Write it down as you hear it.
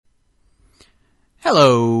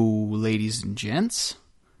Hello, ladies and gents.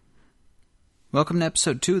 Welcome to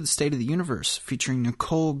episode 2 of the State of the Universe, featuring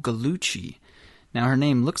Nicole Gugliucci. Now, her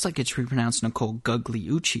name looks like it should be pronounced Nicole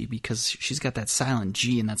Gugliucci because she's got that silent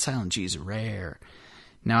G, and that silent G is rare.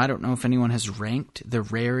 Now, I don't know if anyone has ranked the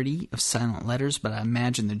rarity of silent letters, but I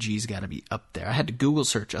imagine the G's got to be up there. I had to Google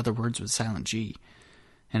search other words with silent G,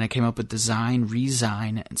 and I came up with design,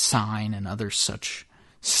 resign, and sign, and other such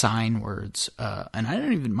sign words. And I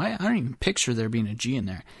don't even picture there being a G in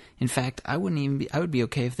there. In fact, I would be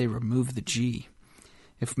okay if they removed the G.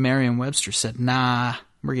 If Merriam-Webster said, nah,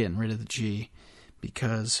 we're getting rid of the G,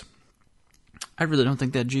 because I really don't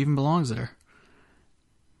think that G even belongs there.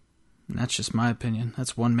 And that's just my opinion.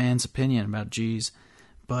 That's one man's opinion about G's.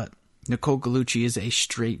 But Nicole Gugliucci is a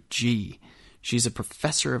straight G. She's a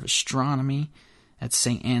professor of astronomy at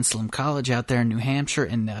St. Anselm College out there in New Hampshire.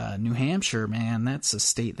 And New Hampshire, man, that's a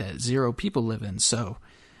state that 0 people live in. So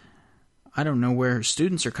I don't know where her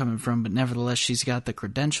students are coming from, but nevertheless, she's got the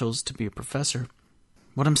credentials to be a professor.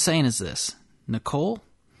 What I'm saying is this. Nicole,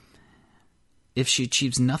 if she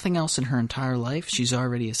achieves nothing else in her entire life, she's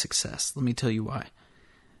already a success. Let me tell you why.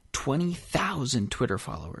 20,000 Twitter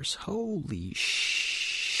followers. Holy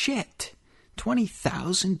shit.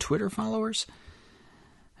 20,000 Twitter followers?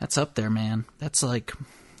 That's up there, man. That's like,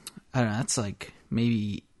 I don't know, that's like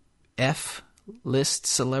maybe F-list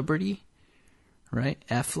celebrity, right?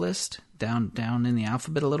 F-list, down in the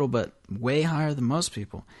alphabet a little, but way higher than most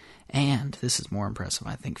people. And, this is more impressive,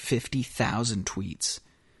 I think, 50,000 tweets.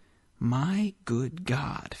 My good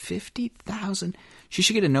God, 50,000. She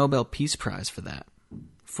should get a Nobel Peace Prize for that.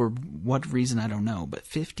 For what reason, I don't know, but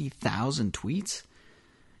 50,000 tweets?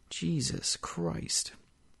 Jesus Christ.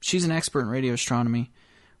 She's an expert in radio astronomy.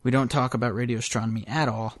 We don't talk about radio astronomy at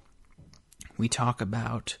all. We talk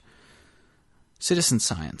about citizen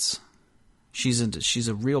science. She's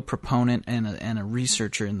a real proponent and a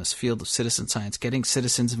researcher in this field of citizen science, getting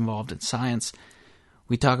citizens involved in science.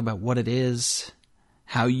 We talk about what it is,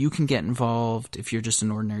 how you can get involved if you're just an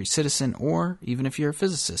ordinary citizen, or even if you're a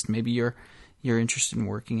physicist. Maybe you're interested in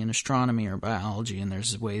working in astronomy or biology, and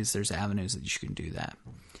there's avenues that you can do that.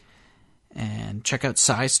 And check out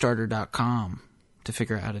SciStarter.com to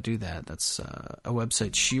figure out how to do that. That's a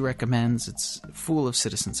website she recommends. It's full of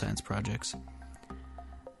citizen science projects.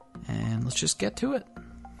 And let's just get to it.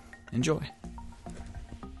 Enjoy.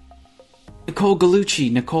 Nicole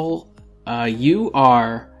Gugliucci. Nicole, you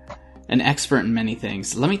are an expert in many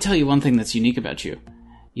things. Let me tell you one thing that's unique about you.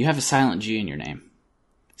 You have a silent G in your name.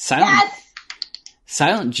 Silent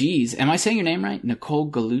G's. Am I saying your name right?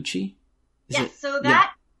 Nicole Gugliucci? Yes, so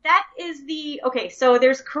that is so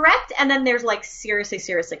there's correct, and then there's like seriously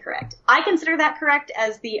correct. I consider that correct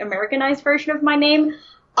as the Americanized version of my name.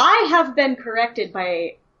 I have been corrected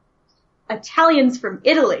by Italians from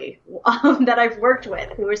Italy that I've worked with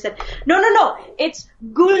who have said, no, it's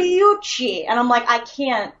Gugliucci. And I'm like, I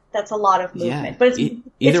can't, that's a lot of movement. Yeah, but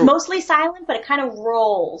it's mostly silent, but it kind of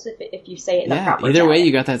rolls if you say it in the proper either Italian. Way,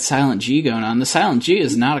 you got that silent G going on. The silent G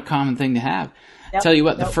is not a common thing to have. Tell you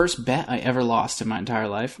what, the first bet I ever lost in my entire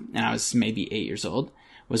life, and I was maybe 8 years old,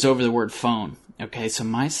 was over the word phone. Okay, so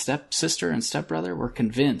my stepsister and stepbrother were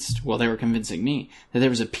convinced, well, they were convincing me, that there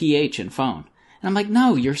was a PH in phone. And I'm like,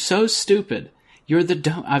 no, you're so stupid. You're the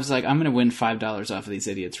dumb. I was like, I'm going to win $5 off of these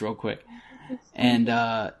idiots real quick. And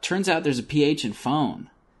turns out there's a PH in phone.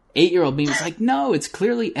 8-year-old me was like, no, it's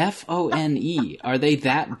clearly F-O-N-E. Are they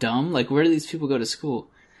that dumb? Like, where do these people go to school?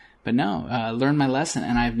 But no, learned my lesson,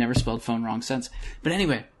 and I've never spelled phone wrong since. But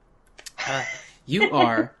anyway, you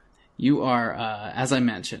are, as I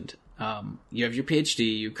mentioned, you have your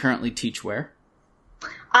PhD. You currently teach where?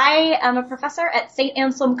 I am a professor at St.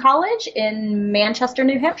 Anselm College in Manchester,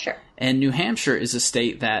 New Hampshire. And New Hampshire is a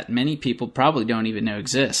state that many people probably don't even know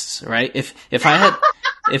exists, right? If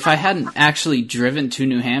I hadn't actually driven to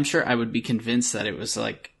New Hampshire, I would be convinced that it was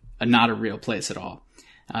like not a real place at all.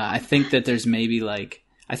 I think that there's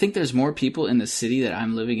there's more people in the city that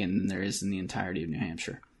I'm living in than there is in the entirety of New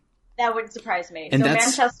Hampshire. That would surprise me. And so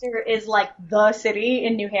Manchester is like the city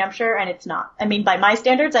in New Hampshire, and it's not. I mean, by my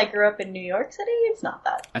standards, I grew up in New York City. It's not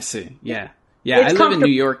that. I see. Yeah. I live in New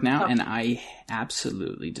York now, and I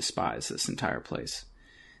absolutely despise this entire place.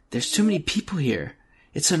 There's too many people here.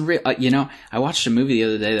 It's unreal. I watched a movie the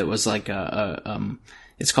other day that was like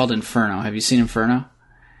it's called Inferno. Have you seen Inferno?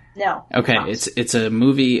 No. Okay, it's a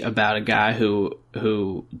movie about a guy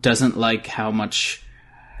who doesn't like how much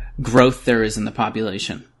growth there is in the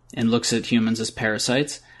population and looks at humans as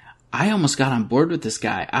parasites. I almost got on board with this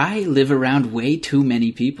guy. I live around way too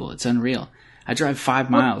many people. It's unreal. I drive 5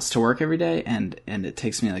 miles to work every day, and it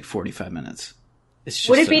takes me like 45 minutes. It's just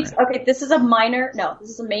Would it be okay? This is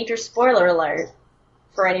a major spoiler alert.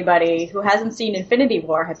 for anybody who hasn't seen Infinity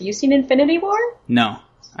War. Have you seen Infinity War? No,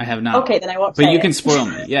 I have not. Okay, then I won't But say you it. can spoil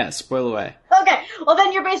me. Yeah, spoil away. Okay, well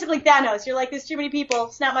then you're basically Thanos. You're like, there's too many people,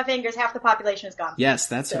 snap my fingers, half the population is gone. Yes,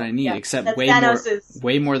 that's what I need, yeah, except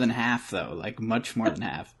way more than half, though. Like, much more than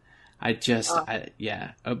half.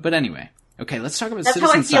 But anyway. Okay, let's talk about citizen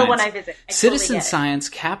science. That's how I feel when I visit. Citizen science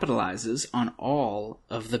capitalizes on all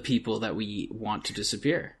of the people that we want to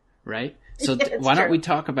disappear, right? So why don't we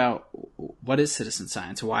talk about what is citizen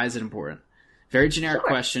science? Why is it important? Very generic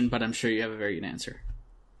question, but I'm sure you have a very good answer.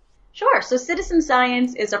 Sure. So citizen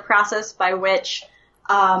science is a process by which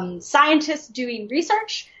scientists doing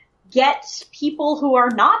research get people who are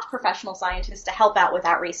not professional scientists to help out with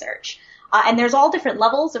that research. And there's all different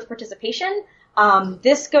levels of participation.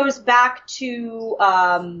 This goes back to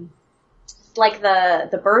like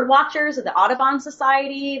the bird watchers of the Audubon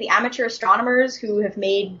Society, the amateur astronomers who have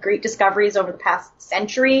made great discoveries over the past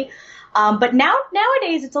century. But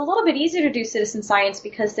nowadays it's a little bit easier to do citizen science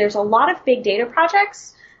because there's a lot of big data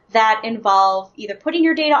projects that involve either putting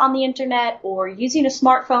your data on the internet or using a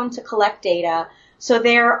smartphone to collect data. So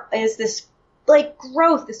there is this like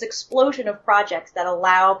growth, this explosion of projects that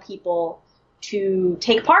allow people to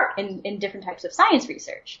take part in different types of science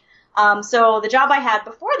research. So the job I had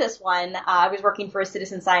before this one, I was working for a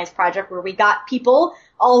citizen science project where we got people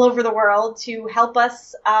all over the world to help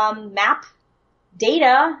us map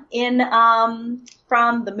data in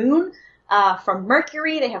from the moon, from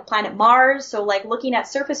Mercury. They have planet Mars, so like looking at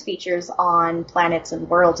surface features on planets and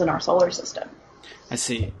worlds in our solar system. I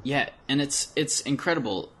see. Yeah, and it's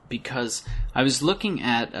incredible because I was looking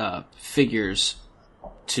at figures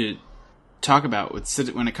to talk about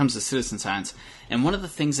when it comes to citizen science, and one of the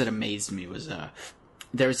things that amazed me was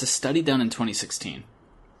there was a study done in 2016,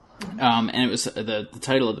 and it was the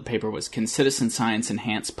title of the paper was "Can Citizen Science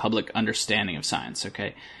Enhance Public Understanding of Science?"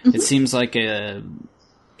 Okay, It seems like a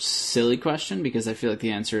silly question because I feel like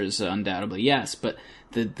the answer is undoubtedly yes, but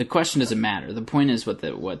the question doesn't matter. The point is what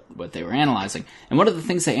they were analyzing, and one of the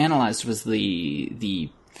things they analyzed was the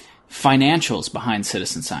financials behind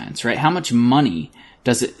citizen science, right? How much money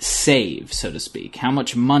does it save, so to speak? How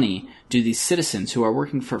much money do these citizens who are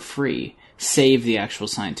working for free save the actual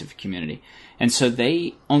scientific community? And so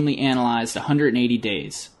they only analyzed 180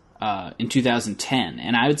 days in 2010,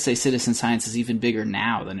 and I would say citizen science is even bigger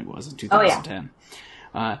now than it was in 2010.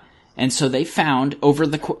 Oh, yeah. And so they found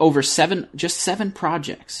over seven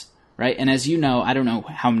projects, right? And as you know, I don't know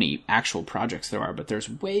how many actual projects there are, but there's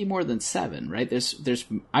way more than 7, right? There's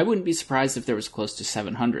I wouldn't be surprised if there was close to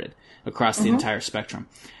 700 across the entire spectrum.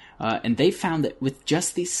 And they found that with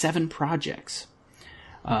just these 7 projects,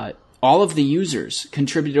 all of the users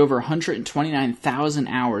contributed over 129,000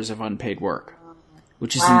 hours of unpaid work,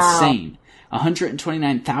 which is insane.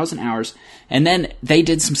 129,000 hours. And then they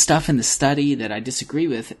did some stuff in the study that I disagree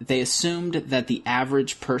with. They assumed that the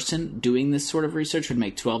average person doing this sort of research would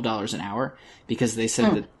make $12 an hour because they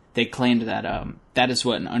said that they claimed that that is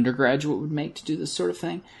what an undergraduate would make to do this sort of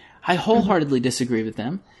thing. I wholeheartedly disagree with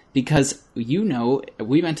them because, we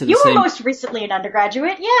went to the same... You were most recently an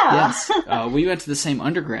undergraduate, yeah. Yes. We went to the same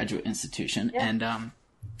undergraduate institution, and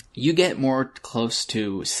you get more close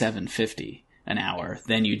to $7.50 an hour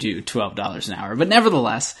than you do $12 an hour. But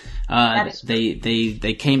nevertheless,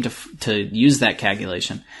 they came to use that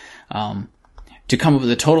calculation to come up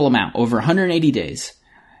with a total amount over 180 days,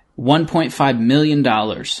 $1.5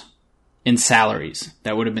 million in salaries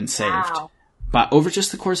that would have been saved but over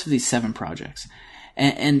just the course of these 7 projects.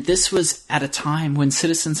 And this was at a time when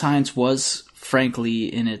citizen science was, frankly,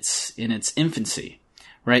 in its infancy,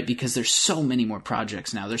 right? Because there's so many more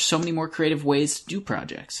projects now. There's so many more creative ways to do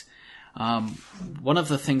projects. One of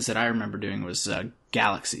the things that I remember doing was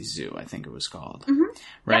Galaxy Zoo, I think it was called,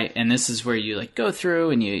 right? Yep. And this is where you like go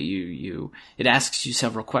through and it asks you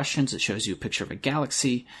several questions. It shows you a picture of a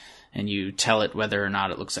galaxy, and you tell it whether or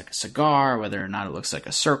not it looks like a cigar, whether or not it looks like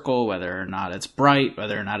a circle, whether or not it's bright,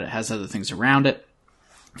 whether or not it has other things around it.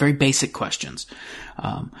 Very basic questions.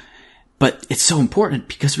 But it's so important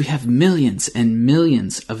because we have millions and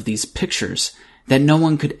millions of these pictures that no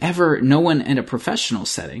one in a professional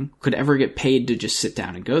setting could ever get paid to just sit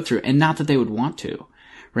down and go through. And not that they would want to,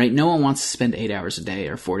 right? No one wants to spend 8 hours a day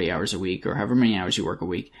or 40 hours a week or however many hours you work a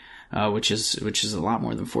week, which is a lot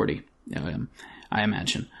more than 40, I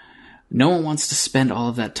imagine. No one wants to spend all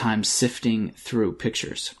of that time sifting through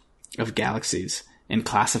pictures of galaxies and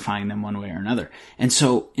classifying them one way or another. And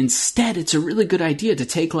so instead, it's a really good idea to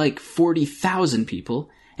take like 40,000 people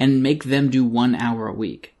and make them do 1 hour a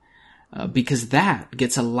week. because that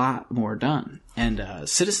gets a lot more done. And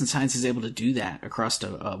citizen science is able to do that across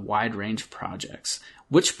a wide range of projects.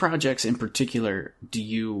 Which projects in particular do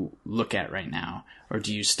you look at right now, or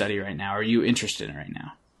do you study right now? Or are you interested in right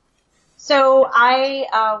now? So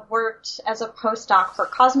I worked as a postdoc for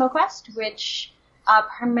CosmoQuest, which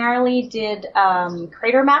primarily did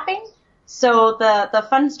crater mapping. So the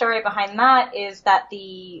fun story behind that is that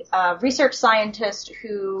the research scientist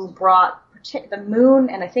who brought the moon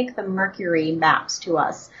and I think the Mercury maps to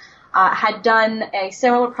us had done a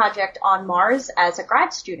similar project on Mars as a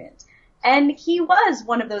grad student. And he was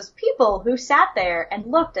one of those people who sat there and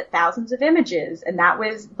looked at thousands of images, and that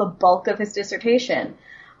was the bulk of his dissertation,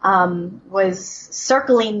 was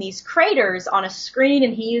circling these craters on a screen,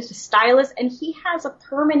 and he used a stylus, and he has a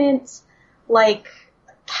permanent,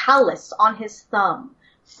 callus on his thumb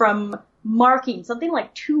from marking something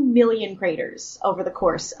like 2 million craters over the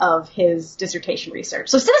course of his dissertation research.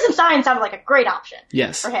 So citizen science sounded like a great option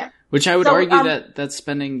for him. Which I would argue that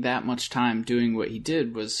spending that much time doing what he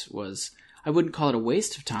did was I wouldn't call it a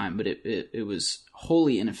waste of time, but it was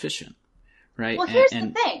wholly inefficient, right? Well, here's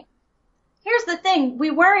the thing.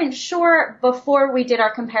 We weren't sure before we did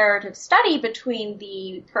our comparative study between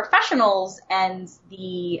the professionals and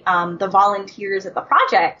the volunteers at the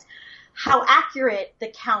project how accurate the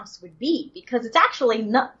counts would be, because it's actually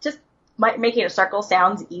not just making a circle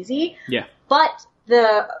sounds easy. Yeah. But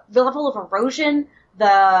the level of erosion,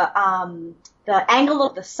 the angle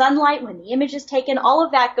of the sunlight when the image is taken, all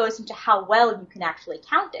of that goes into how well you can actually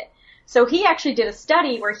count it. So he actually did a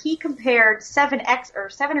study where he compared 7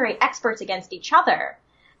 or 8 experts against each other,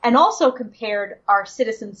 and also compared our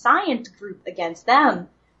citizen science group against them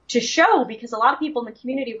to show, because a lot of people in the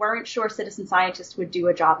community weren't sure citizen scientists would do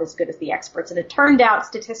a job as good as the experts. And it turned out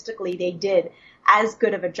statistically they did as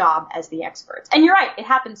good of a job as the experts. And you're right, it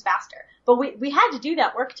happens faster. But we had to do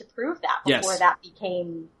that work to prove that before that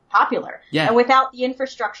became popular. Yeah. And without the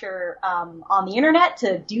infrastructure on the internet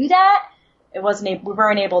to do that, we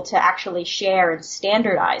weren't able to actually share and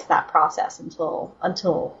standardize that process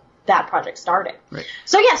until that project started. Right.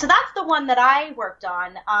 So that's the one that I worked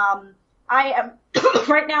on. I am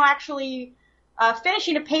right now actually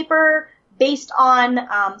finishing a paper based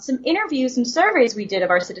on some interviews and surveys we did of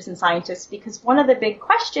our citizen scientists, because one of the big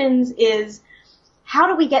questions is, how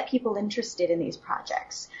do we get people interested in these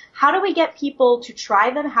projects? How do we get people to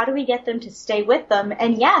try them? How do we get them to stay with them?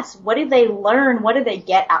 And yes, what do they learn? What do they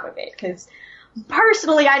get out of it? Because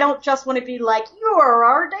personally, I don't just want to be like, you're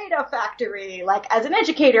our data factory. Like, as an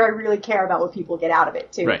educator, I really care about what people get out of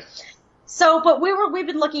it too. Right. So, but we've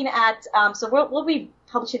been looking at, so we'll be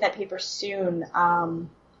publishing that paper soon.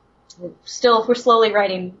 We're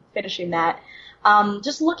slowly finishing that.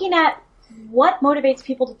 Just looking at what motivates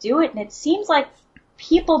people to do it. And it seems like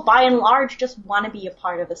people by and large just want to be a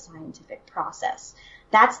part of the scientific process.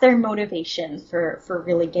 That's their motivation for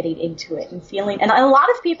really getting into it and feeling. And a lot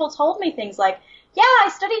of people told me things like, yeah, I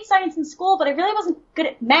studied science in school, but I really wasn't good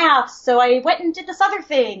at math, so I went and did this other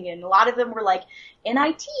thing. And a lot of them were like in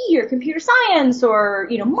IT or computer science or,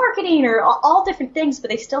 marketing or all different things, but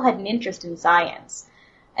they still had an interest in science.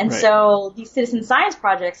 And so these citizen science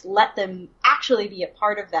projects let them actually be a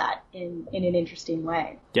part of that in an interesting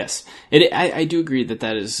way. Yes. I do agree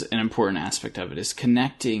that is an important aspect of it, is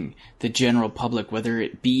connecting the general public, whether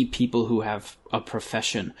it be people who have a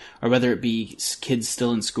profession or whether it be kids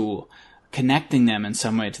still in school. Connecting them in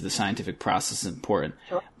some way to the scientific process is important.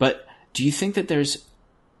 Sure. But do you think that there's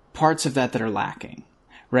parts of that are lacking,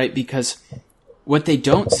 right? Because what they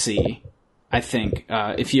don't see, I think,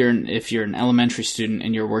 if you're an elementary student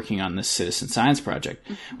and you're working on this citizen science project,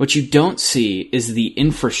 what you don't see is the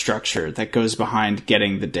infrastructure that goes behind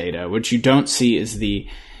getting the data. What you don't see is the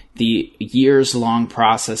years-long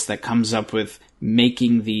process that comes up with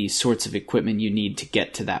making the sorts of equipment you need to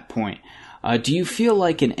get to that point. Do you feel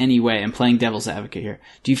like in any way, I'm playing devil's advocate here,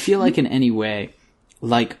 do you feel like in any way,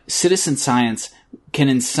 like citizen science can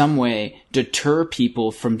in some way deter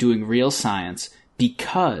people from doing real science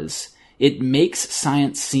because it makes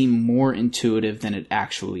science seem more intuitive than it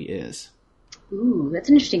actually is? Ooh, that's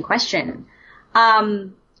an interesting question. I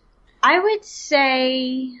would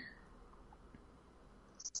say,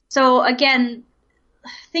 so again,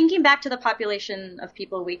 thinking back to the population of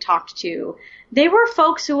people we talked to, they were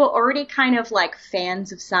folks who were already kind of like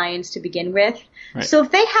fans of science to begin with. Right. So if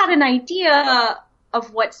they had an idea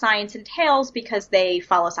of what science entails because they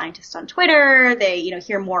follow scientists on Twitter, they,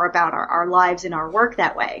 hear more about our lives and our work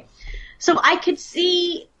that way. So I could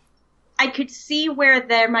see where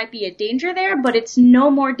there might be a danger there, but it's no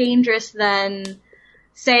more dangerous than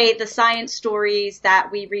say, the science stories that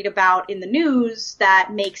we read about in the news that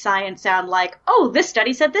make science sound like, oh, this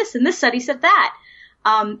study said this and this study said that.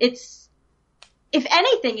 If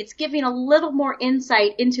anything, it's giving a little more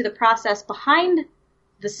insight into the process behind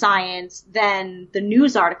the science than the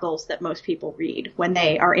news articles that most people read when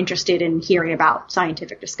they are interested in hearing about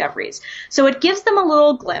scientific discoveries. So it gives them a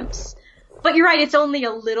little glimpse. But you're right, it's only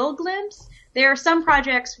a little glimpse. There are some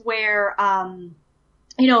projects where,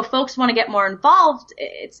 folks want to get more involved.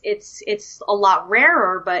 It's a lot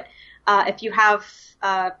rarer, but if you have,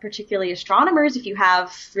 particularly astronomers, if you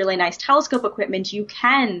have really nice telescope equipment, you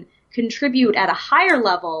can contribute at a higher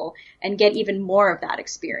level and get even more of that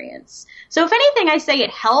experience. So if anything, I say it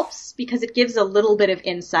helps because it gives a little bit of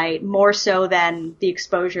insight, more so than the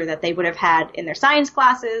exposure that they would have had in their science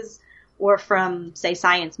classes or from, say,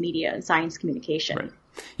 science media and science communication. Right.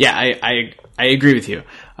 Yeah, I agree with you.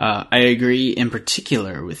 I agree in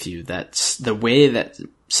particular with you that the way that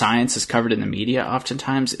science is covered in the media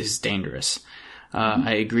oftentimes is dangerous.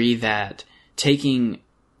 I agree that taking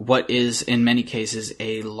what is in many cases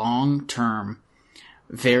a long-term,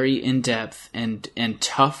 very in-depth and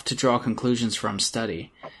tough to draw conclusions from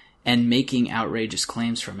study and making outrageous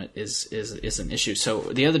claims from it is an issue. So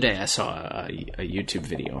the other day I saw a YouTube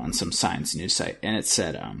video on some science news site, and it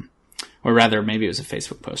said, or rather maybe it was a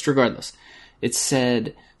Facebook post, regardless, it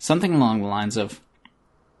said something along the lines of,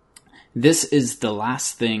 this is the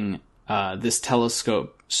last thing this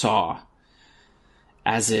telescope saw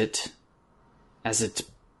as it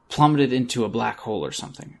plummeted into a black hole or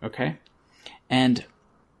something, okay? And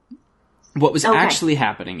what was actually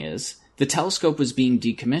happening is the telescope was being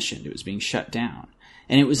decommissioned. It was being shut down.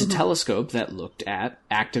 And it was a telescope that looked at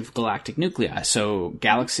active galactic nuclei. So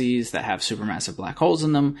galaxies that have supermassive black holes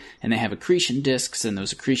in them, and they have accretion disks, and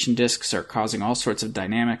those accretion disks are causing all sorts of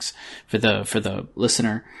dynamics. For the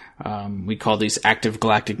listener, we call these active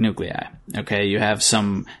galactic nuclei. Okay, you have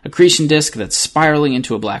some accretion disk that's spiraling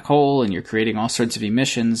into a black hole, and you're creating all sorts of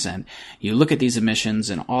emissions, and you look at these emissions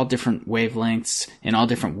in all different wavelengths, in all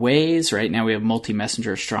different ways. Right now we have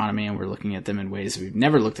multi-messenger astronomy, and we're looking at them in ways we've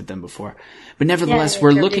never looked at them before. But nevertheless,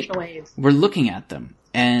 we're looking at them,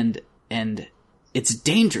 and it's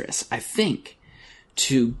dangerous, I think,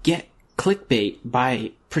 to get clickbait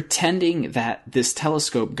by pretending that this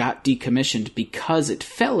telescope got decommissioned because it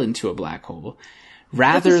fell into a black hole,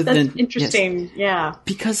 rather than interesting. Yes, yeah,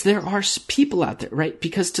 because there are people out there, right?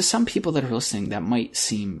 Because to some people that are listening, that might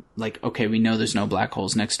seem like, okay, we know there's no black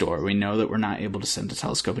holes next door. We know that we're not able to send a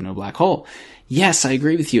telescope into a black hole. Yes, I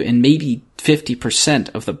agree with you. And maybe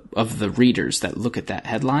 50% of the readers that look at that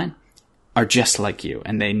headline are just like you,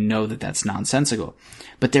 and they know that that's nonsensical.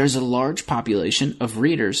 But there's a large population of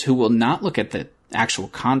readers who will not look at the actual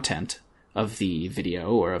content of the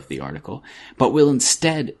video or of the article, but will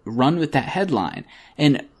instead run with that headline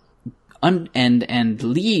and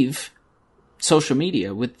leave social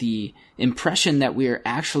media with the impression that we are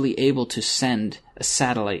actually able to send a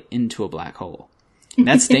satellite into a black hole. And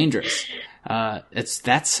that's dangerous. I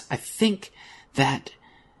think that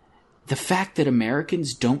the fact that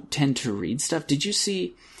Americans don't tend to read stuff. Did you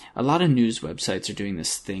see a lot of news websites are doing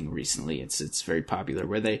this thing recently? It's very popular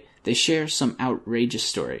where they share some outrageous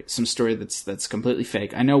story, some story that's completely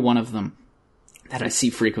fake. I know one of them that I see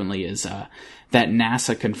frequently is that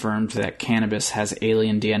NASA confirmed that cannabis has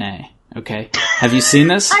alien DNA. Okay, have you seen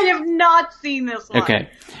this? I have not seen this one. Okay,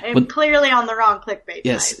 I'm clearly on the wrong clickbait.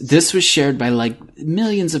 Yes, this was shared by like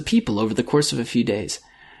millions of people over the course of a few days,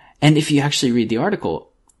 and if you actually read the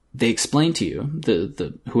article, they explain to you,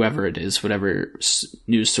 the whoever it is, whatever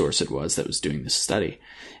news source it was that was doing this study,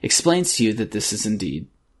 explains to you that this is indeed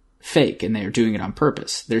fake, and they are doing it on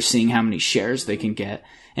purpose. They're seeing how many shares they can get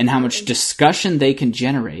and how much discussion they can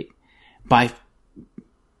generate by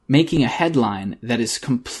making a headline that is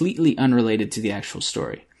completely unrelated to the actual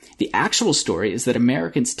story. The actual story is that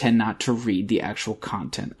Americans tend not to read the actual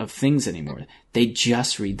content of things anymore. They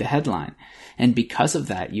just read the headline. And because of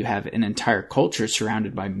that, you have an entire culture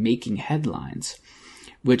surrounded by making headlines,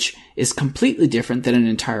 which is completely different than an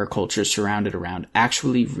entire culture surrounded around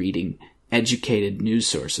actually reading educated news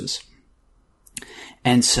sources.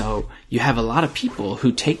 And so you have a lot of people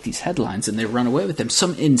who take these headlines and they run away with them.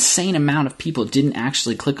 Some insane amount of people didn't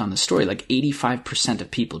actually click on the story. Like 85% of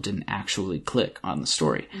people didn't actually click on the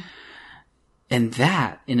story. Mm-hmm. And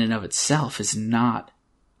that in and of itself is not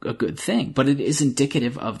a good thing, but it is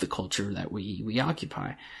indicative of the culture that we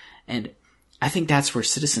occupy. And I think that's where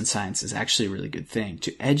citizen science is actually a really good thing,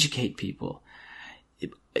 to educate people.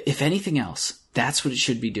 If anything else, that's what it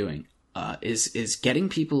should be doing, is getting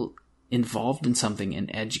people involved in something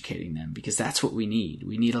and educating them, because that's what we need.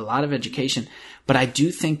 We need a lot of education. But I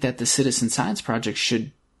do think that the citizen science project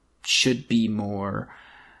should be more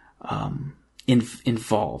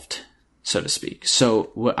involved, so to speak.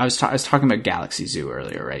 So I was talking about Galaxy Zoo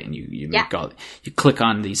earlier, right? And you click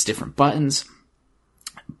on these different buttons,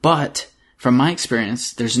 but from my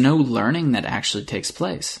experience, there's no learning that actually takes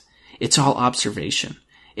place. It's all observation.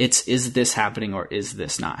 Is this happening or is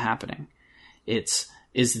this not happening? Is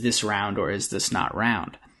this round or is this not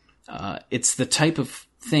round? It's the type of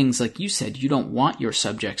things, like you said, you don't want your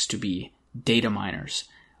subjects to be data miners,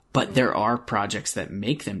 but there are projects that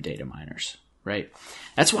make them data miners, right?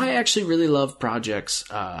 That's why I actually really love projects,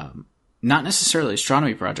 not necessarily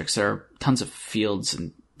astronomy projects. There are tons of fields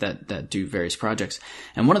that do various projects.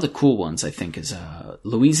 And one of the cool ones, I think, is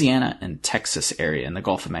Louisiana and Texas area in the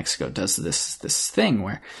Gulf of Mexico does this thing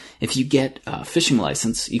where if you get a fishing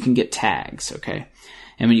license, you can get tags, okay?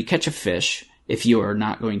 And when you catch a fish, if you are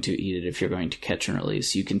not going to eat it, if you're going to catch and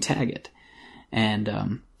release, you can tag it. And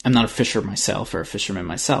I'm not a fisherman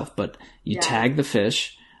myself, but you tag the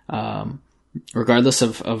fish, regardless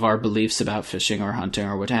of our beliefs about fishing or hunting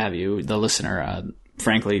or what have you, the listener,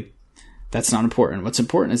 frankly, that's not important. What's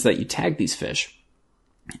important is that you tag these fish.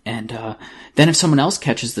 And then if someone else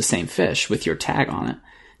catches the same fish with your tag on it,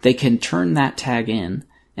 they can turn that tag in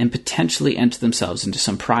and potentially enter themselves into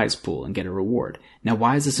some prize pool and get a reward. Now,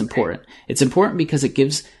 why is this important? It's important because it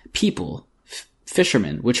gives people,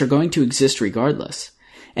 fishermen, which are going to exist regardless,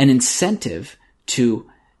 an incentive to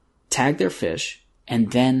tag their fish, and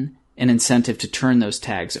then an incentive to turn those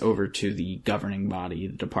tags over to the governing body,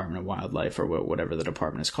 the Department of Wildlife, or whatever the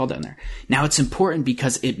department is called down there. Now, it's important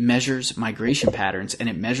because it measures migration patterns, and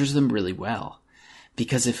it measures them really well.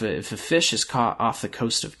 Because if a fish is caught off the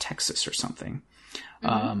coast of Texas or something,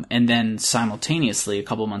 and then simultaneously a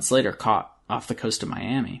couple months later caught off the coast of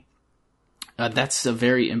Miami, that's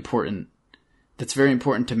very important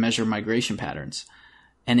to measure migration patterns.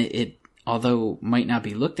 And it although might not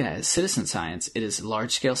be looked at as citizen science, it is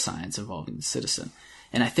large-scale science involving the citizen.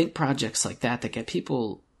 And I think projects like that get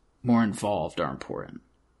people more involved are important.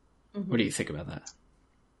 What do you think about that?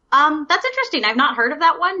 That's interesting. I've not heard of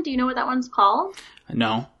that one. Do you know what that one's called?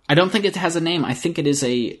 No. I don't think it has a name. I think it is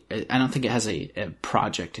I don't think it has a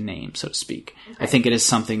project name, so to speak. Okay. I think it is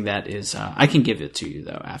something that is, I can give it to you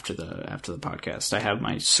though after the podcast. I have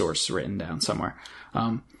my source written down somewhere.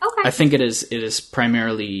 Okay. I think it is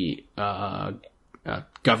primarily a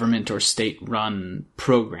government or state run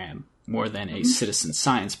program more than a citizen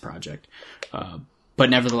science project. But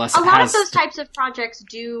nevertheless, a lot of those types of projects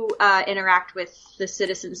do interact with the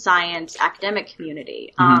citizen science academic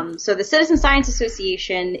community. So the Citizen Science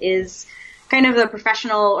Association is kind of the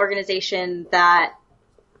professional organization that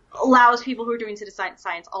allows people who are doing citizen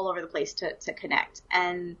science all over the place to connect.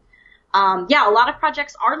 And a lot of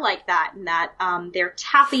projects are like that, in that they're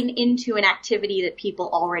tapping into an activity that people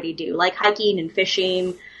already do, like hiking and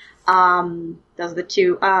fishing. Those are the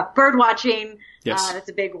two. Bird watching. Yes. That's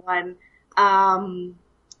a big one.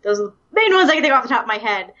 Those are the main ones I can think off the top of my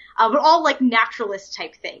head, but all like naturalist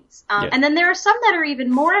type things. And then there are some that are even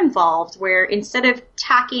more involved, where instead of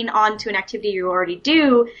tacking onto an activity you already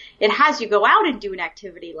do, it has you go out and do an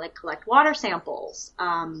activity like collect water samples,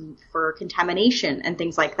 for contamination and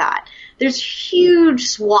things like that. There's huge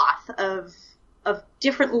swath of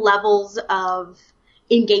different levels of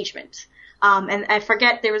engagement. And I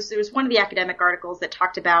forget, there was one of the academic articles that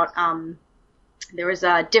talked about, there was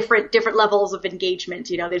different levels of engagement.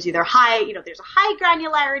 There's either there's a high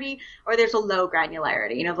granularity or there's a low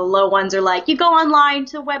granularity. The low ones are like, you go online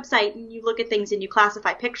to a website and you look at things and you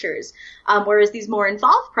classify pictures. Whereas these more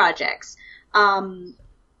involved projects,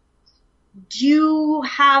 do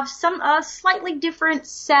have a slightly different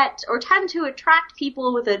set, or tend to attract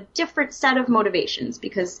people with a different set of motivations,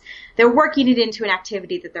 because they're working it into an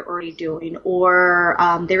activity that they're already doing, or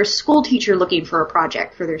they're a school teacher looking for a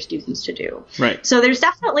project for their students to do. Right. So there's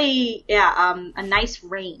definitely a nice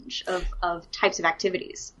range of types of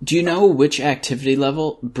activities. Do you know which activity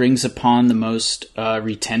level brings upon the most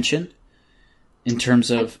retention in terms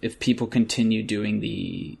of if people continue doing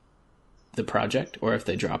the project, or if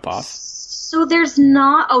they drop off? So there's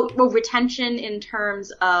not retention in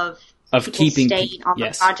terms of keeping staying on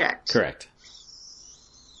the project. Correct.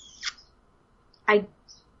 I'm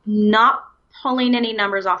not pulling any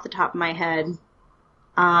numbers off the top of my head.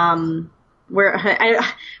 Where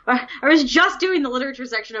I was just doing the literature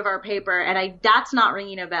section of our paper, and that's not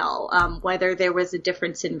ringing a bell. Whether there was a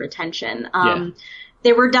difference in retention.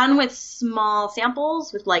 They were done with small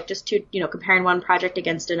samples, with like just comparing one project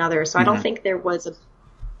against another. So I don't think there was a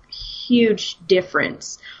huge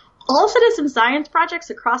difference. all citizen science projects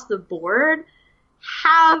across the board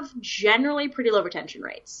have generally pretty low retention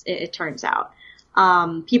rates, it turns out.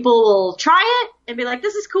 People will try it and be like,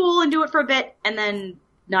 this is cool, and do it for a bit, and then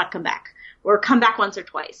not come back, or come back once or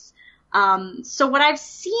twice. So what I've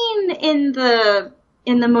seen in the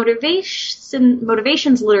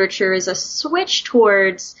motivations literature is a switch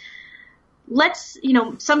towards,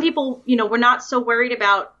 some people, we're not so worried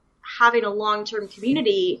about having a long-term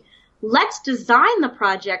community. Let's design the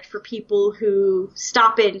project for people who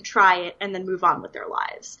stop in, try it, and then move on with their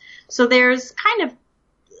lives. So there's kind of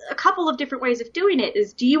a couple of different ways of doing it.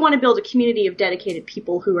 Is, do you want to build a community of dedicated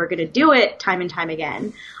people who are going to do it time and time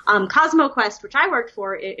again? CosmoQuest, which I worked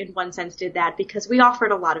for, in one sense did that, because we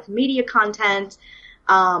offered a lot of media content,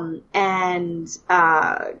 and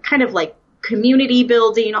kind of like community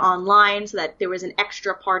building online, so that there was an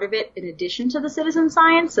extra part of it in addition to the citizen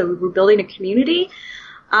science. So we were building a community.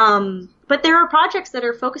 But there are projects that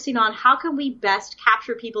are focusing on how can we best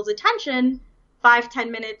capture people's attention 5-10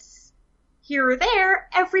 minutes here or there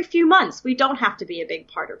every few months. We don't have to be a big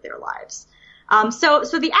part of their lives. So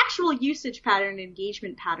the actual usage pattern,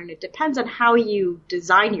 engagement pattern, it depends on how you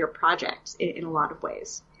design your project in a lot of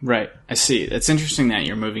ways. Right. I see. It's interesting that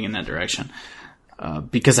you're moving in that direction.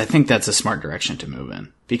 Because I think that's a smart direction to move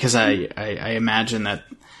in. Because I imagine that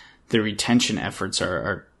the retention efforts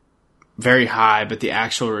are very high, but the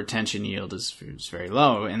actual retention yield is very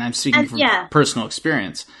low. And I'm speaking from personal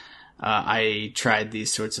experience. I tried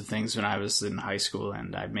these sorts of things when I was in high school,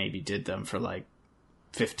 and I maybe did them for like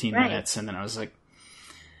 15 minutes. And then I was like,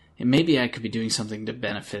 maybe I could be doing something to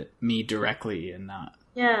benefit me directly and not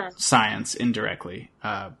science indirectly.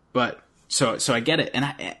 But so I get it. And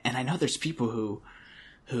I know there's people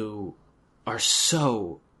who are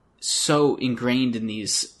so ingrained in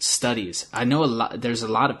these studies. I know there's a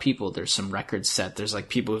lot of people, there's some records set. There's like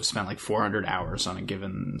people who've spent like 400 hours on a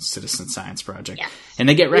given citizen science project. Yes. And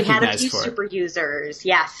they get recognized for it. We had a few super users.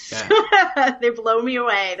 Yes. Yeah. They blow me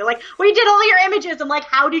away. They're like, we did all your images. I'm like,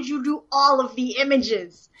 how did you do all of the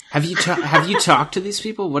images? Have you talked to these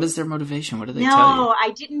people? What is their motivation? What do they tell you? No,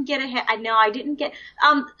 I didn't get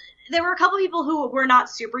there were a couple people who were not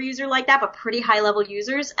super user like that, but pretty high level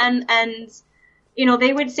users. And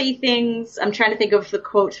they would say things. I'm trying to think of the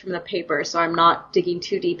quotes from the paper, so I'm not digging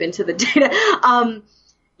too deep into the data.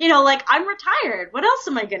 Like, I'm retired. What else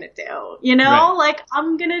am I going to do? Right. Like,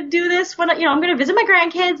 I'm going to do this when, I'm going to visit my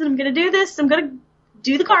grandkids, and I'm going to do this. I'm going to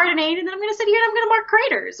do the gardening, and then I'm going to sit here and I'm going to mark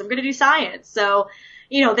craters. I'm going to do science. So,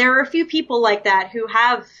 there are a few people like that who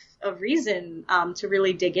have a reason to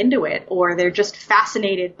really dig into it, or they're just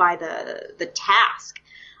fascinated by the task.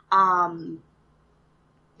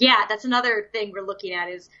 That's another thing we're looking at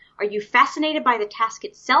is, are you fascinated by the task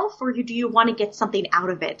itself, or do you want to get something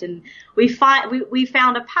out of it? And we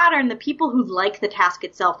found a pattern. The people who like the task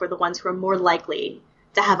itself are the ones who are more likely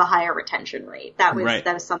to have a higher retention rate. That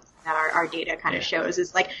was something that our data kind of shows,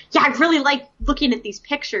 is like, I really like looking at these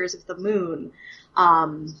pictures of the moon,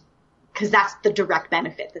 because that's the direct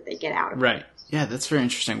benefit that they get out of it. Right. Yeah, that's very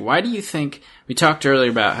interesting. Why do you think, we talked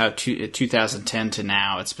earlier about how 2010 to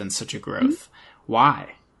now it's been such a growth. Mm-hmm.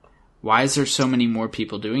 Why? Why is there so many more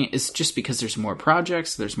people doing it? Is it just because there's more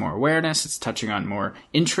projects, there's more awareness, it's touching on more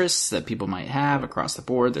interests that people might have across the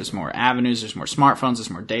board, there's more avenues, there's more smartphones, there's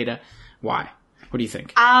more data? Why? What do you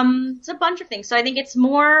think? It's a bunch of things. So I think it's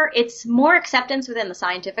more acceptance within the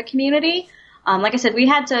scientific community. Like I said, we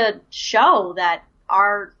had to show that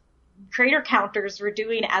our creator counters were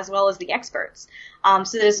doing as well as the experts.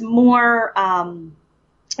 So there's more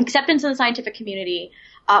acceptance in the scientific community.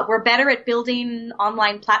 We're better at building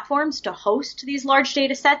online platforms to host these large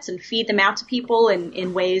data sets and feed them out to people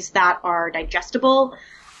in ways that are digestible.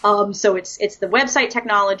 So it's the website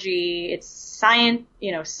technology, it's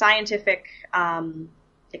scientific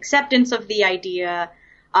acceptance of the idea.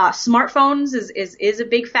 Smartphones is a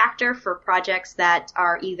big factor for projects that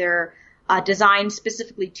are either designed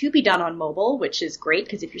specifically to be done on mobile, which is great,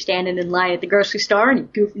 because if you're standing in line at the grocery store and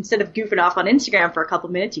you instead of goofing off on Instagram for a couple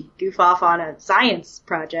minutes, you goof off on a science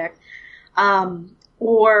project,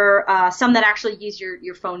 or some that actually use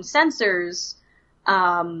your phone sensors,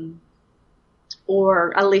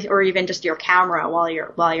 or even just your camera while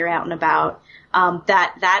you're out and about.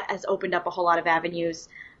 That has opened up a whole lot of avenues.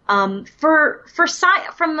 From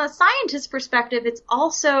the scientist perspective, it's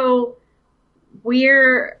also,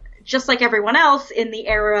 we're just like everyone else in the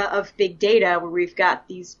era of big data, where we've got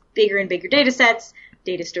these bigger and bigger data sets.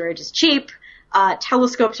 Data storage is cheap.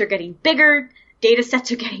 Telescopes are getting bigger. Data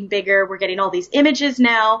sets are getting bigger. We're getting all these images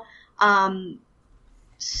now.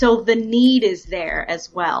 So the need is there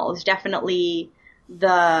as well. It's definitely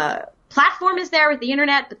the platform is there with the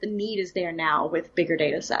internet, but the need is there now with bigger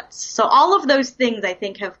data sets. So all of those things, I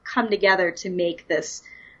think, have come together to make this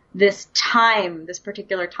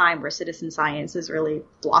particular time where citizen science is really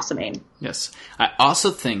blossoming. Yes. I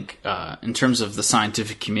also think, in terms of the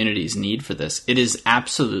scientific community's need for this, it is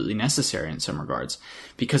absolutely necessary in some regards,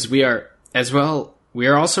 because we are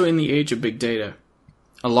also in the age of big data.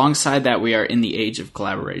 Alongside that, we are in the age of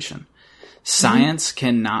collaboration. Science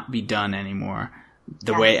cannot be done anymore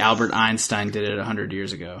the way Albert Einstein did it 100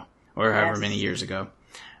 years ago, or however many years ago.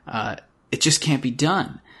 It just can't be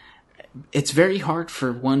done. It's very hard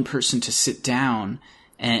for one person to sit down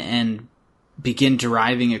and begin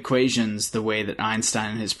deriving equations the way that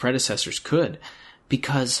Einstein and his predecessors could,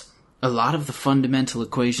 because a lot of the fundamental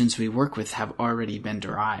equations we work with have already been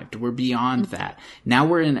derived. We're beyond that. Now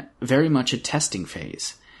we're in very much a testing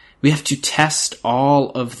phase. We have to test all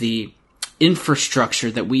of the infrastructure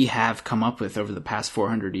that we have come up with over the past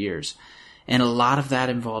 400 years. And a lot of that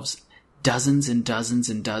involves dozens and dozens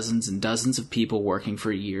and dozens and dozens of people working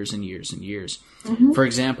for years and years and years. Mm-hmm. For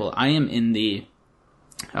example, I am in the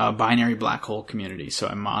binary black hole community. So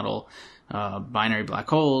I model binary black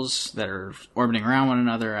holes that are orbiting around one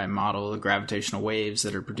another. I model the gravitational waves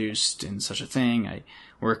that are produced in such a thing. I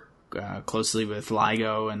work closely with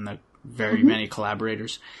LIGO and the very many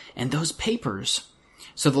collaborators. And those papers,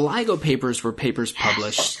 so the LIGO papers were papers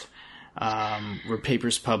published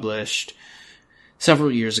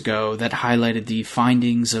several years ago that highlighted the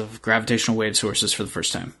findings of gravitational wave sources for the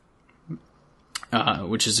first time,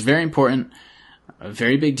 which is very important. A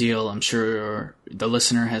very big deal. I'm sure the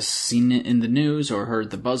listener has seen it in the news or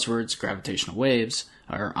heard the buzzwords, gravitational waves,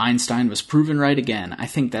 or Einstein was proven right again. I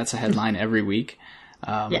think that's a headline every week.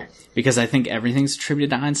 Because I think everything's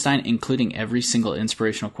attributed to Einstein, including every single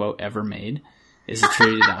inspirational quote ever made is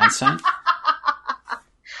attributed to Einstein.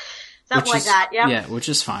 Something like that, yeah. Yeah, which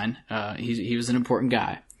is fine. He was an important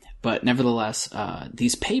guy. But nevertheless,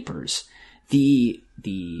 these papers, the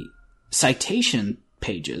citation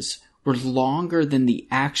pages were longer than the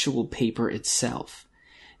actual paper itself.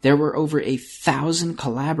 There were over 1,000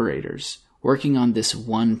 collaborators working on this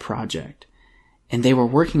one project, and they were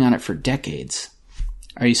working on it for decades.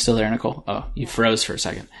 Are you still there, Nicole? Oh, you froze for a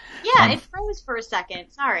second. Yeah, it froze for a second.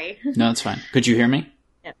 Sorry. No, it's fine. Could you hear me?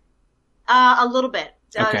 Yeah. A little bit.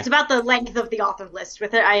 Okay. It's about the length of the author list.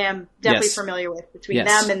 With it, I am definitely familiar with between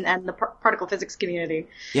them and the particle physics community.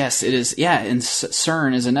 Yes, it is. Yeah, and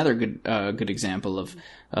CERN is another good example of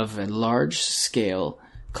a large scale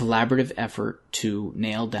collaborative effort to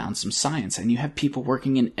nail down some science. And you have people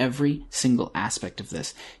working in every single aspect of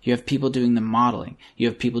this. You have people doing the modeling. You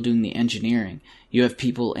have people doing the engineering. You have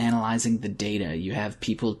people analyzing the data. You have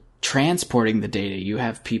people transporting the data. You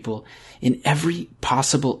have people in every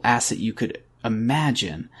possible asset you could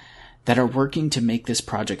imagine that are working to make this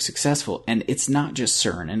project successful. And it's not just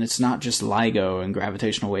CERN, and it's not just LIGO and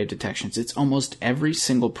gravitational wave detections. It's almost every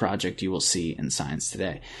single project you will see in science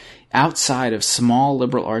today, outside of small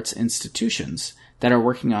liberal arts institutions that are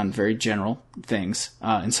working on very general things,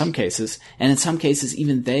 in some cases, and in some cases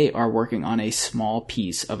even they are working on a small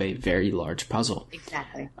piece of a very large puzzle.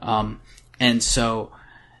 Exactly. And so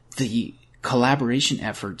the collaboration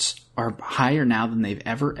efforts are higher now than they've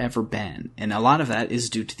ever been. And a lot of that is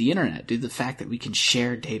due to the internet, due to the fact that we can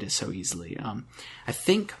share data so easily. I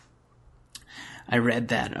think I read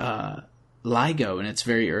that LIGO in its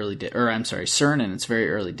very early CERN in its very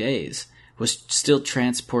early days was still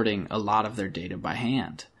transporting a lot of their data by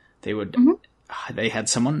hand. They had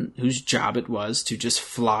someone whose job it was to just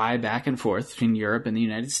fly back and forth between Europe and the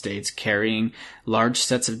United States carrying large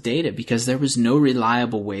sets of data because there was no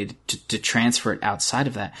reliable way to transfer it outside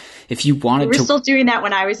of that. If you wanted We were still doing that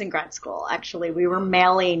when I was in grad school, actually. We were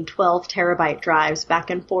mailing 12 terabyte drives back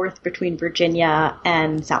and forth between Virginia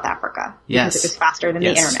and South Africa. Yes. Because it was faster than the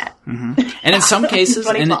internet. Mm-hmm. And in some cases,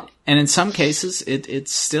 and in some cases,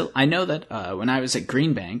 it's still, I know that, when I was at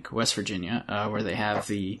Green Bank, West Virginia, where they have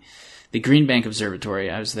the Green Bank Observatory,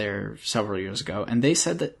 I was there several years ago, and they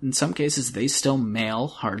said that in some cases they still mail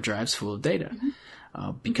hard drives full of data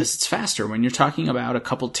because it's faster. When you're talking about a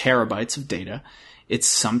couple terabytes of data, it's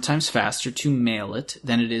sometimes faster to mail it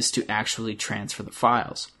than it is to actually transfer the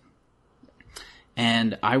files.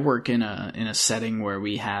 And I work in a setting where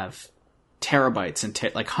we have terabytes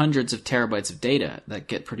and like hundreds of terabytes of data that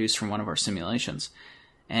get produced from one of our simulations.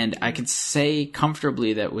 And I can say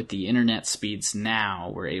comfortably that with the internet speeds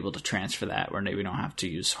now, we're able to transfer that where we don't have to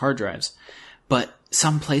use hard drives. But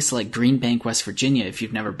some place like Green Bank, West Virginia, if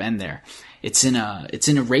you've never been there, it's in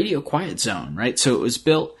a radio quiet zone, right? So it was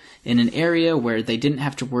built in an area where they didn't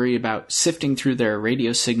have to worry about sifting through their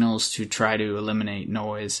radio signals to try to eliminate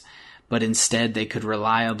noise. but instead they could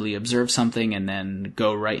reliably observe something and then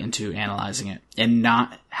go right into analyzing it and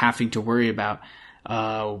not having to worry about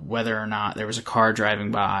whether or not there was a car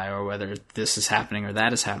driving by or whether this is happening or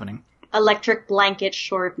that is happening. Electric blanket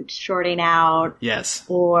shorting out. Yes.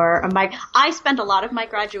 Or I spent a lot of my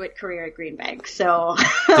graduate career at Green Bank, so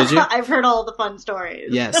Did you? I've heard all the fun stories.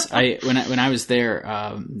 Yes, when I was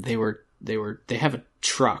there, they have a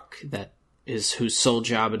truck that is whose sole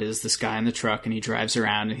job it is. This guy in the truck, and he drives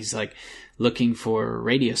around and he's like looking for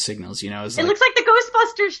radio signals. It looks like the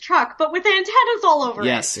Ghostbusters truck, but with antennas all over it.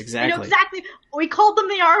 Yes, exactly. Exactly. We called them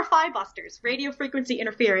the RFI busters. Radio frequency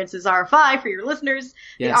interference is RFI for your listeners.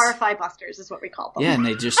 Yes. The RFI busters is what we call them. Yeah, and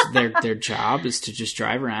they just their job is to just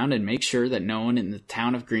drive around and make sure that no one in the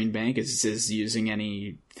town of Green Bank is using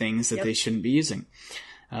any things that they shouldn't be using.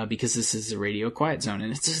 Because this is a radio quiet zone.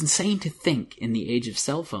 And it's insane to think in the age of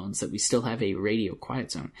cell phones that we still have a radio quiet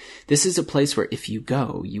zone. This is a place where if you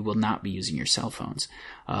go, you will not be using your cell phones.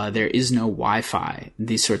 There is no Wi-Fi,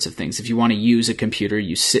 these sorts of things. If you want to use a computer,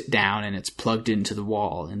 you sit down and it's plugged into the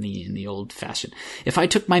wall in the old fashioned. If I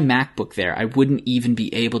took my MacBook there, I wouldn't even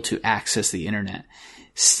be able to access the internet.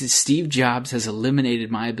 Steve Jobs has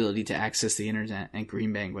eliminated my ability to access the internet in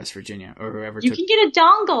Green Bank, West Virginia, or whoever. You can get a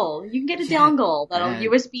dongle. You can get a dongle that'll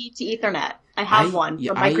USB to Ethernet. I have one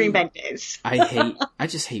from my Green Bank days. I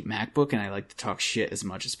just hate MacBook, and I like to talk shit as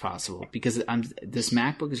much as possible because this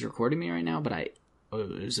MacBook is recording me right now. But it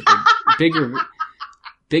was a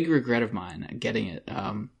big regret of mine getting it.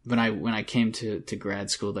 When I came to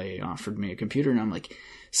grad school, they offered me a computer, and I'm like,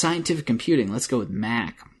 scientific computing. Let's go with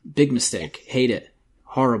Mac. Big mistake. Hate it.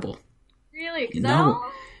 Horrible. Really? No.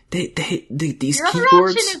 These Your other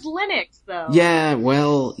keyboards. option is Linux, though. Yeah,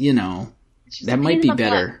 well, that might be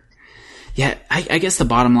better. Yeah, I guess the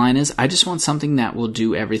bottom line is I just want something that will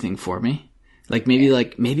do everything for me.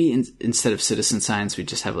 Maybe instead of citizen science, we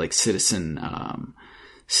just have citizen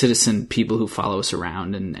people who follow us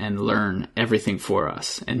around and learn everything for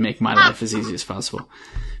us and make my life as easy as possible.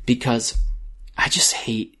 Because I just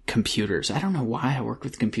hate computers. I don't know why I work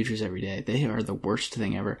with computers every day. They are the worst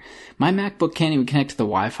thing ever. My MacBook can't even connect to the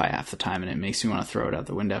Wi-Fi half the time, and it makes me want to throw it out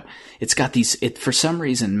the window. It's got for some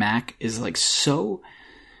reason, Mac is so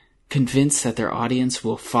convinced that their audience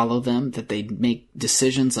will follow them that they make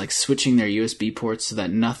decisions like switching their USB ports so that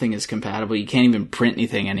nothing is compatible. You can't even print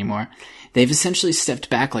anything anymore. They've essentially stepped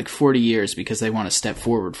back 40 years because they want to step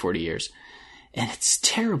forward 40 years. And it's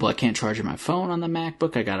terrible. I can't charge my phone on the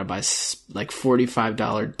MacBook. I gotta buy $45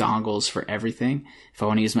 dongles for everything. If I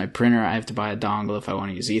want to use my printer, I have to buy a dongle. If I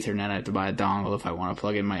want to use Ethernet, I have to buy a dongle. If I want to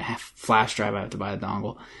plug in my flash drive, I have to buy a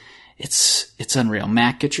dongle. It's unreal.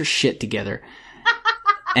 Mac, get your shit together.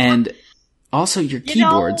 And also your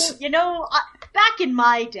keyboards. Back in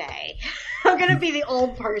my day, I'm gonna be the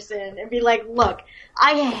old person and be like, look,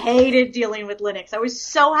 I hated dealing with Linux. I was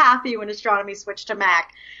so happy when astronomy switched to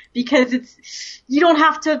Mac. Because you don't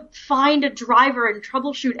have to find a driver and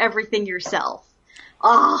troubleshoot everything yourself.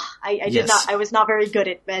 I was not very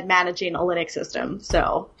good at managing a Linux system,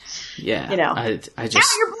 so. Yeah. I just. Count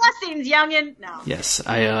your blessings, youngin'. No. Yes.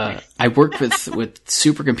 I worked with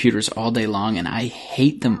supercomputers all day long and I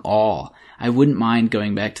hate them all. I wouldn't mind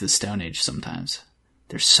going back to the Stone Age sometimes.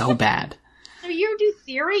 They're so bad. So you do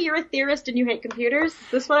theory? You're a theorist and you hate computers?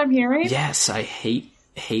 Is this what I'm hearing? Yes, I hate.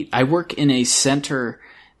 I work in a center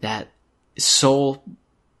that sole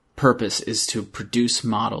purpose is to produce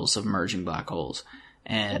models of merging black holes.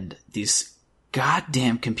 And these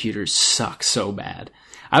goddamn computers suck so bad.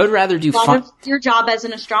 I would rather do your job as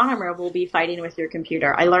an astronomer will be fighting with your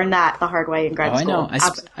computer. I learned that the hard way in grad school. I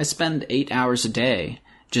know. I spend 8 hours a day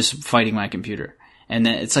just fighting my computer. And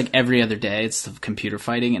then it's every other day it's the computer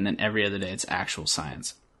fighting, and then every other day it's actual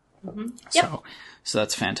science. Mm-hmm. Yep. So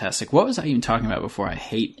that's fantastic. What was I even talking about before? I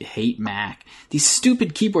hate Mac. These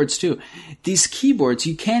stupid keyboards too. These keyboards,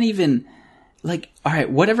 you can't even,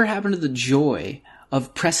 alright, whatever happened to the joy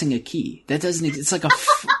of pressing a key? That doesn't, it's like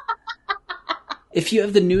if you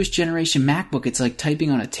have the newest generation MacBook, it's like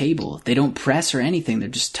typing on a table. They don't press or anything, they're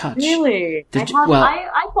just touch. Really?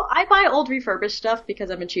 I buy old refurbished stuff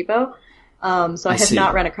because I'm a cheapo. So I have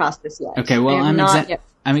not run across this yet. Okay, well,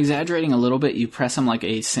 I'm exaggerating a little bit. You press them like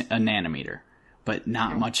a nanometer. But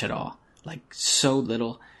not much at all. So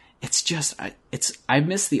little. It's just, I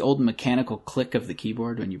miss the old mechanical click of the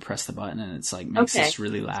keyboard when you press the button and it's makes this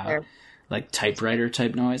really loud, typewriter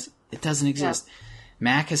type noise. It doesn't exist. Yeah.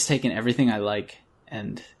 Mac has taken everything I like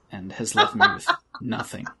and has left me with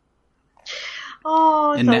nothing.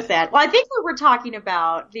 Oh, so sad. Well, I think what we're talking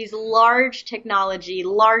about, these large technology,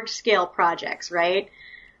 large scale projects, right?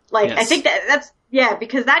 Yes. I think that's,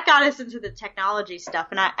 because that got us into the technology stuff.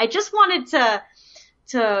 And I just wanted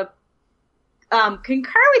to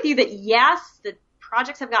concur with you that yes, the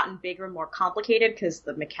projects have gotten bigger and more complicated because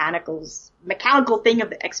the mechanical thing of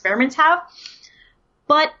the experiments have.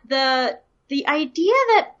 But the idea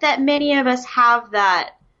that many of us have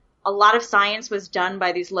that a lot of science was done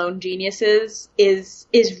by these lone geniuses is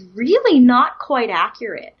really not quite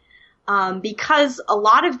accurate. Because a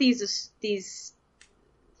lot of these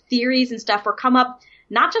theories and stuff were come up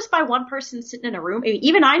not just by one person sitting in a room. I mean,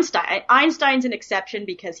 even Einstein's an exception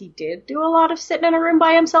because he did do a lot of sitting in a room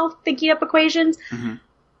by himself thinking up equations. Mm-hmm.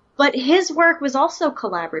 But his work was also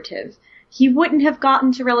collaborative. He wouldn't have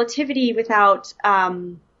gotten to relativity without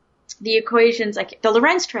the equations, like the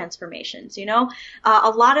Lorentz transformations, you know? A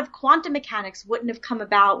lot of quantum mechanics wouldn't have come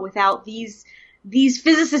about without these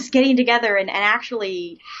physicists getting together and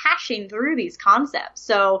actually hashing through these concepts.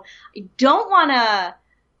 So I don't want to,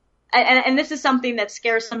 and this is something that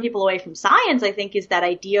scares some people away from science, I think, is that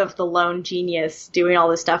idea of the lone genius doing all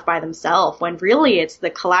this stuff by themselves, when really it's the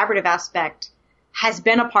collaborative aspect has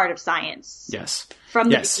been a part of science. Yes. From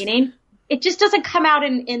the beginning. It just doesn't come out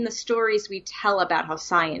in the stories we tell about how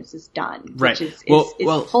science is done, right. Which is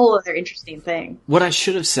a whole other interesting thing. What I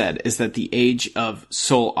should have said is that the age of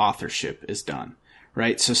sole authorship is done,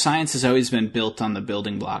 right? So science has always been built on the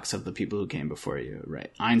building blocks of the people who came before you,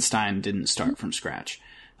 right? Einstein didn't start from scratch.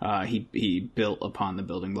 He built upon the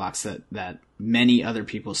building blocks that many other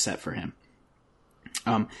people set for him.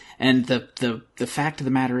 And the fact of the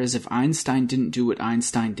matter is, if Einstein didn't do what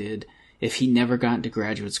Einstein did, if he never got into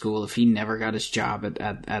graduate school, if he never got his job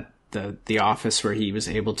at the office where he was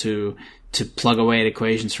able to plug away at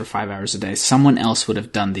equations for 5 hours a day, someone else would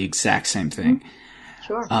have done the exact same thing.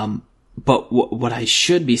 Sure. But what I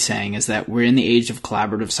should be saying is that we're in the age of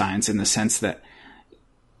collaborative science in the sense that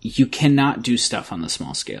you cannot do stuff on the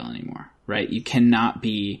small scale anymore, right? You cannot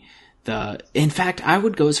be in fact, I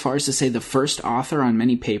would go as far as to say the first author on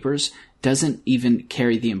many papers doesn't even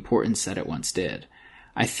carry the importance that it once did.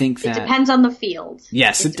 I think that it depends on the field.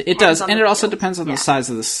 Yes, it does, and it also depends on the size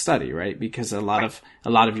of the study, right? Because a lot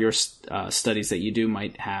of your studies that you do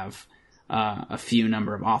might have a few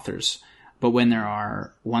number of authors, but when there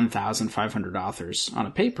are 1,500 authors on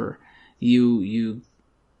a paper, you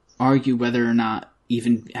argue whether or not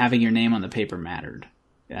even having your name on the paper mattered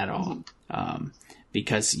at all,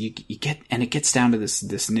 because you get, and it gets down to this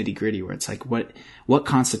nitty gritty where it's like what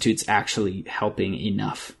constitutes actually helping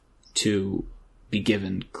enough to be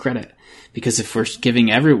given credit. Because if we're giving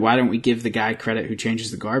why don't we give the guy credit who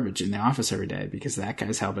changes the garbage in the office every day? Because that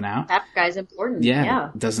guy's helping out. That guy's important. Yeah.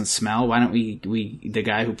 Doesn't smell. Why don't we the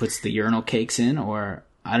guy who puts the urinal cakes in, or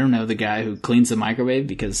I don't know, the guy who cleans the microwave?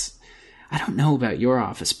 Because I don't know about your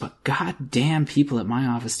office, but goddamn, people at my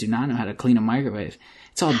office do not know how to clean a microwave.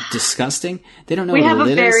 It's all disgusting. They don't know what a lid is. We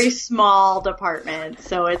have a very small department,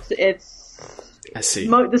 so it's I see.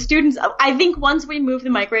 The students, I think once we move the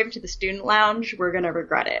microwave to the student lounge, we're going to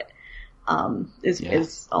regret it,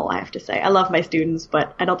 is all I have to say. I love my students,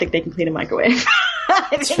 but I don't think they can clean a microwave.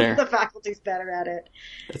 I think fair. The faculty's better at it.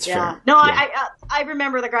 That's fair. No, yeah. I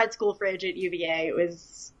remember the grad school fridge at UVA. It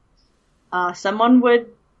was, someone would,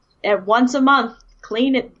 once a month,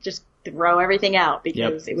 clean it, just throw everything out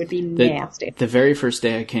because it would be nasty. The very first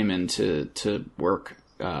day I came in to work,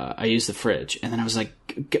 I used the fridge, and then I was like,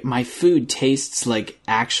 my food tastes like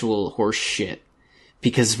actual horse shit,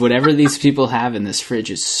 because whatever these people have in this fridge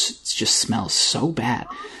just smells so bad.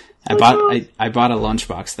 I bought a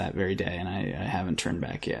lunchbox that very day, and I haven't turned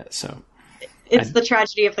back yet. So it's the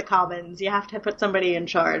tragedy of the commons. You have to put somebody in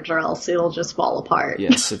charge, or else it'll just fall apart.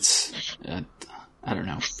 Yes, it's I don't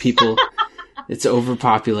know, people. It's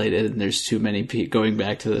overpopulated, and there's too many people. Going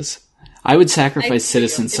back to this, I would sacrifice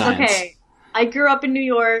citizen science. Okay. I grew up in New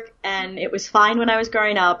York, and it was fine when I was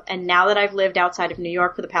growing up, and now that I've lived outside of New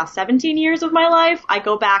York for the past 17 years of my life, I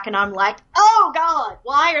go back and I'm like, oh God,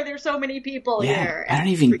 why are there so many people here? I don't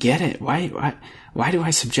even get it. Why do I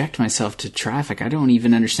subject myself to traffic? I don't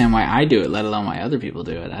even understand why I do it, let alone why other people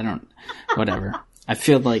do it. Whatever. I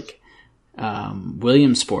feel like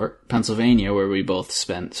Williamsport, Pennsylvania, where we both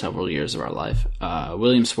spent several years of our life.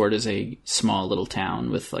 Williamsport is a small little town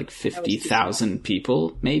with like 50,000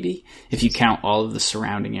 people, maybe, if you count all of the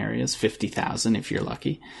surrounding areas. 50,000 if you're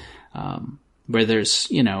lucky. Where there's,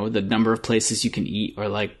 the number of places you can eat, or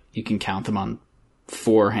like you can count them on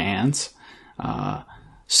 4 hands.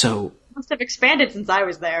 So must have expanded since I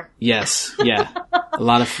was there. Yes, yeah. A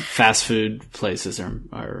lot of fast food places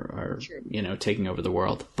are taking over the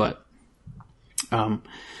world, but.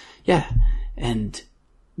 And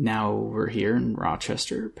now we're here in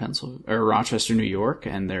Rochester, Rochester, New York,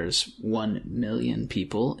 and there's 1 million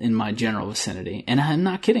people in my general vicinity. And I'm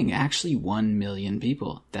not kidding, actually 1 million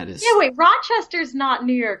people. That is... Yeah, wait, Rochester's not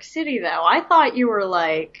New York City, though. I thought you were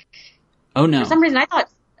like... Oh, no. For some reason, I thought...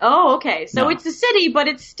 Oh, okay. So it's a city, but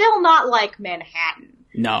it's still not like Manhattan.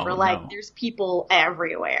 No, where, like, there's people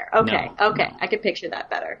everywhere. Okay, okay. No. I could picture that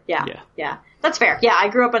better. Yeah. That's fair. Yeah, I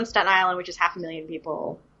grew up on Staten Island, which is 500,000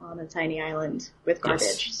 people on a tiny island with garbage.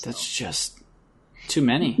 Yes, so. That's just too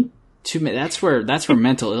many. That's where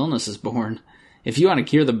mental illness is born. If you want to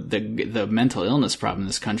cure the mental illness problem in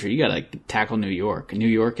this country, you got to tackle New York. New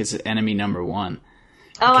York is enemy number one.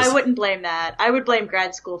 Oh, I wouldn't blame that. I would blame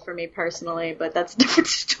grad school for me personally, but that's a different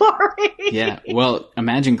story. Yeah, well,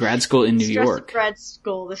 imagine grad school in New York.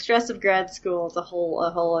 The stress of grad school is a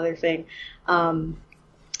whole other thing.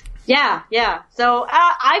 Yeah. So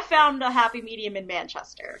I found a happy medium in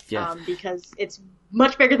Manchester, because it's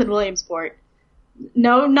much bigger than Williamsport.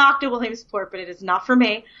 No knock to Williamsport, but it is not for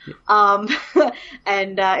me. And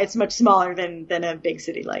it's much smaller than a big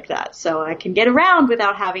city like that, so I can get around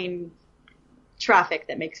without having traffic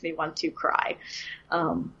that makes me want to cry.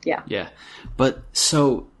 Yeah. But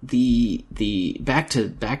so the back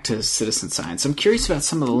to citizen science. I'm curious about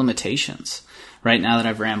some of the limitations. Right now that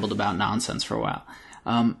I've rambled about nonsense for a while,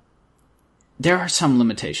 there are some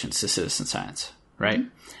limitations to citizen science, right?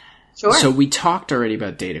 Mm-hmm. Sure. So we talked already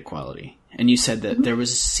about data quality, and you said that there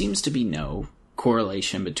seems to be no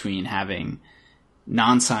correlation between having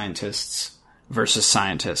non-scientists versus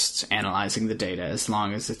scientists analyzing the data, as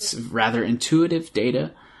long as it's rather intuitive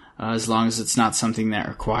data, as long as it's not something that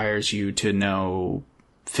requires you to know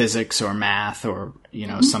physics or math or,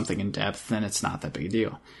 something in depth, then it's not that big a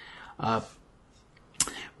deal.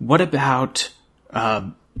 What about,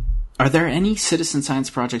 are there any citizen science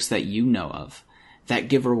projects that you know of that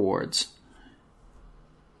give rewards,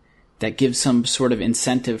 that give some sort of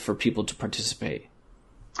incentive for people to participate?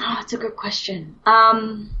 Oh, that's a good question.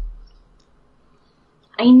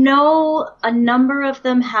 I know a number of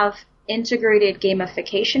them have integrated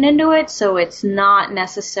gamification into it, so it's not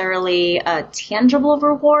necessarily a tangible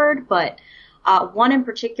reward, but one in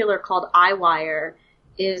particular called iWire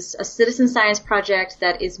is a citizen science project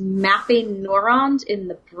that is mapping neurons in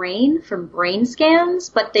the brain from brain scans,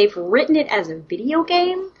 but they've written it as a video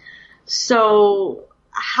game. So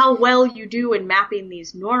how well you do in mapping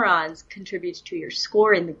these neurons contributes to your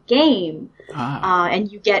score in the game.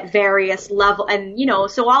 And you get various level, and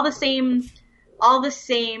so all the same,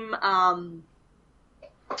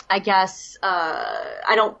 I guess,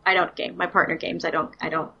 I don't game. My partner games. I don't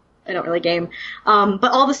really game.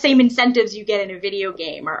 But all the same incentives you get in a video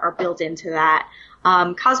game are built into that.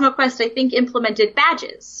 CosmoQuest, I think, implemented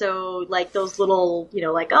badges. So, like, those little,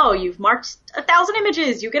 you've marked 1,000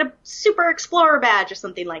 images, you get a Super Explorer badge or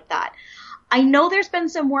something like that. I know there's been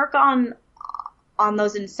some work on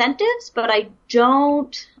those incentives, but I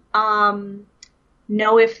don't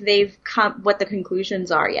know if they've what the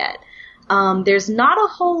conclusions are yet. There's not a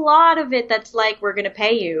whole lot of it that's like, we're going to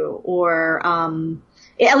pay you, or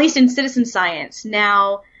at least in citizen science.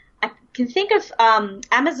 Now, can think of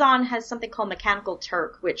Amazon has something called Mechanical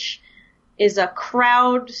Turk, which is a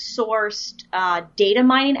crowdsourced data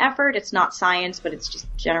mining effort. It's not science, but it's just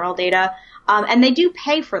general data. And they do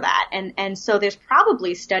pay for that. And so there's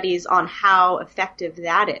probably studies on how effective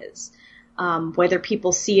that is, whether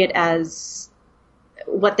people see it as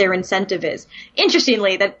what their incentive is.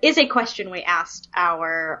 Interestingly, that is a question we asked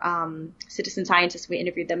our citizen scientists. We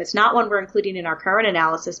interviewed them. It's not one we're including in our current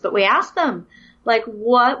analysis, but we asked them, like,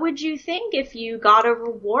 what would you think if you got a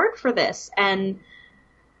reward for this? And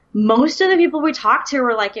most of the people we talked to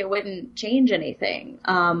were like, it wouldn't change anything.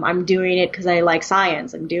 I'm doing it because I like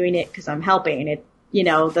science. I'm doing it because I'm helping it.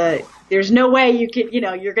 There's no way you could,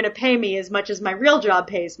 you're going to pay me as much as my real job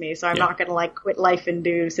pays me. So I'm not going to quit life and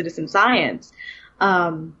do citizen science.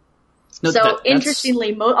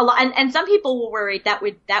 Interestingly, and some people were worried that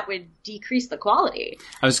would decrease the quality.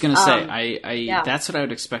 I was going to say, that's what I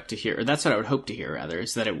would expect to hear, or that's what I would hope to hear, rather,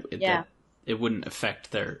 is that it wouldn't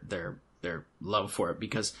affect their love for it,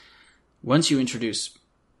 because once you introduce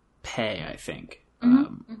pay, I think,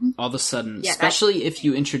 all of a sudden, especially if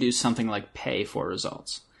you introduce something like pay for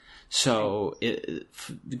results. So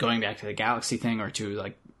going back to the galaxy thing, or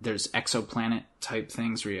to there's exoplanet type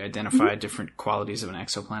things where you identify different qualities of an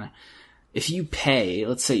exoplanet. If you pay,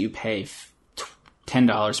 let's say you pay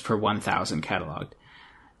 $10 per 1,000 cataloged,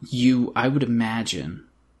 I would imagine,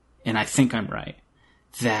 and I think I'm right,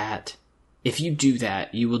 that if you do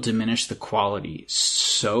that, you will diminish the quality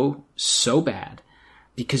so bad,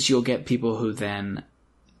 because you'll get people who then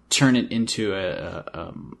turn it into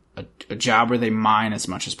a a job where they mine as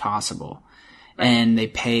much as possible, and they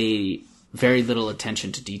pay very little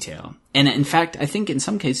attention to detail. And in fact, I think in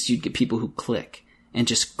some cases you'd get people who click and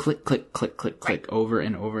just click over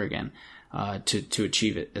and over again to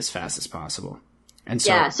achieve it as fast as possible. And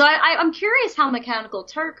so, so I'm curious how Mechanical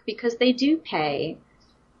Turk, because they do pay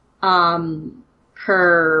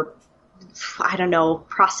per, I don't know,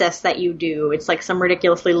 process that you do. It's like some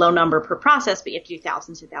ridiculously low number per process, but you have to do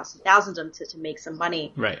thousands and thousands and thousands of them to make some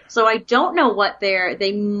money. Right. So I don't know what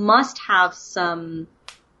they must have some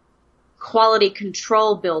quality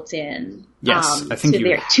control built in. Yes, I think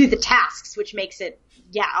to the tasks, which makes it,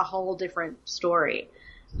 a whole different story.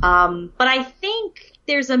 But I think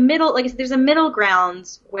there's a middle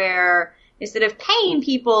ground where instead of paying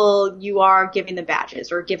people, you are giving them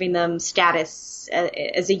badges or giving them status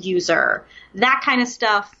as a user. That kind of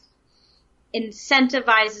stuff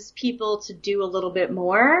incentivizes people to do a little bit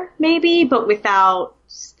more, maybe, but without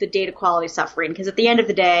the data quality suffering. Because at the end of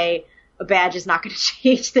the day, a badge is not going to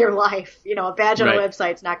change their life. A badge on a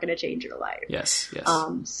website is not going to change your life. Yes.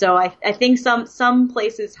 So I think some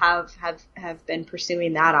places have been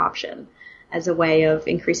pursuing that option as a way of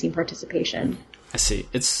increasing participation. I see.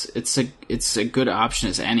 It's a good option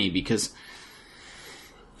as any, because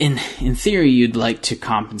in theory you'd like to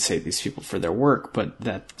compensate these people for their work, but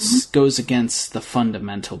that goes against the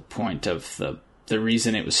fundamental point of the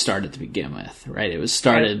reason it was started to begin with, right? It was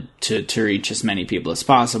started to reach as many people as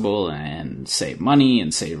possible and save money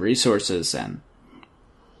and save resources and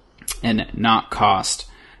not cost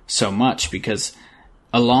so much, because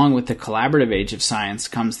along with the collaborative age of science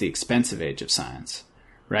comes the expensive age of science,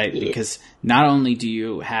 right? Yeah. Because not only do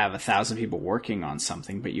you have 1,000 people working on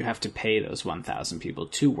something, but you have to pay those 1,000 people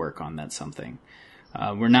to work on that something.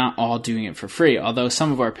 We're not all doing it for free, although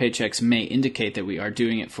some of our paychecks may indicate that we are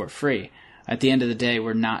doing it for free. At the end of the day,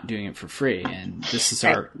 we're not doing it for free, and this is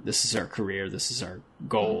our career. This is our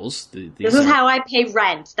goals. This is how I pay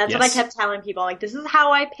rent. That's what I kept telling people. Like, this is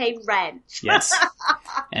how I pay rent. Yes,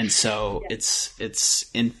 and so it's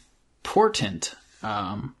important.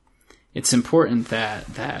 It's important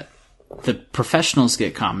that the professionals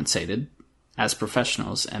get compensated as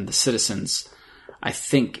professionals, and the citizens. I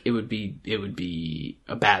think it would be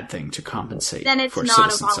a bad thing to compensate. Then it's for not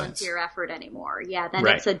a citizen volunteer science. effort anymore. Yeah, then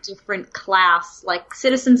it's a different class. Like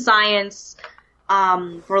citizen science,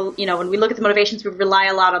 when we look at the motivations, we rely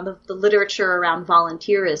a lot on the literature around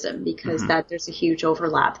volunteerism, because there's a huge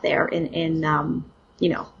overlap there in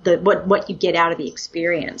what you get out of the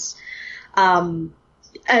experience. And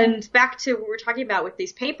back to what we're talking about with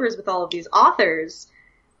these papers with all of these authors,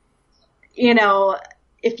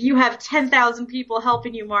 if you have 10,000 people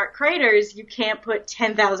helping you mark craters, you can't put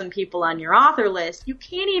 10,000 people on your author list. You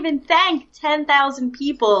can't even thank 10,000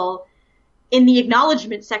 people in the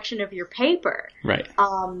acknowledgement section of your paper. Right.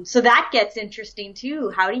 So that gets interesting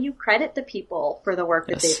too. How do you credit the people for the work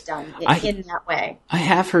that they've done in that way? I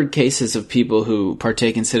have heard cases of people who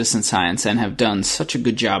partake in citizen science and have done such a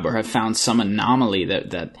good job, or have found some anomaly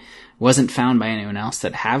that wasn't found by anyone else,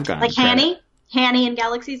 that have gotten like credit. Hanny in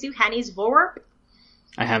Galaxy Zoo, Hanny's Vorwerp.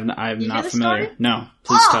 I'm not familiar. Story? No,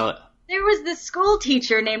 please tell it. There was this school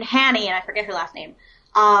teacher named Hanny, and I forget her last name.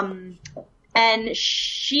 And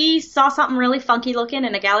she saw something really funky looking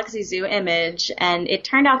in a Galaxy Zoo image, and it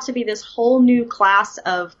turned out to be this whole new class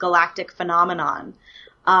of galactic phenomenon,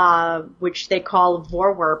 which they call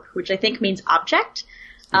Vorwerp, which I think means object.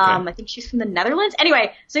 Okay. I think she's from the Netherlands.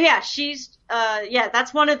 Anyway, so yeah, she's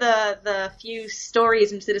that's one of the few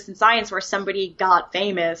stories in citizen science where somebody got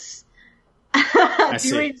famous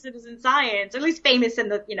doing citizen science, or at least famous in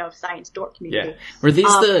the science dork community. Yeah. Were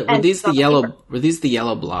these the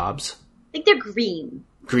yellow blobs? I think they're green.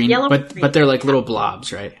 Yellow, but they're like little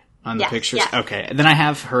blobs, right? On the pictures. Yes. Okay. And then I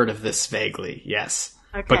have heard of this vaguely. Yes.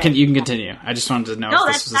 Okay. But you can continue. I just wanted to know if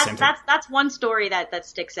this was the same thing. That's one story that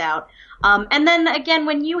sticks out. And then again,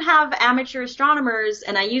 when you have amateur astronomers,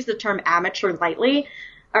 and I use the term amateur lightly,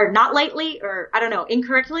 or not lightly, or I don't know,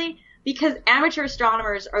 incorrectly, because amateur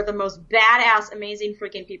astronomers are the most badass, amazing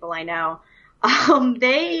freaking people I know.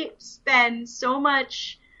 They spend so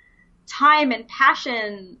much time and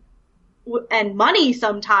passion and money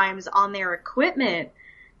sometimes on their equipment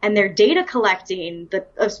and their data collecting,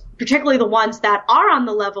 particularly the ones that are on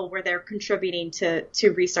the level where they're contributing to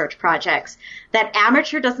research projects. That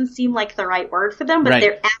amateur doesn't seem like the right word for them, but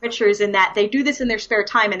they're amateurs in that they do this in their spare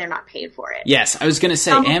time and they're not paid for it. Yes, I was going to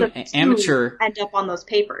say amateur end up on those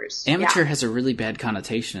papers. Amateur has a really bad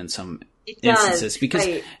connotation in some instances, because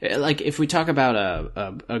like if we talk about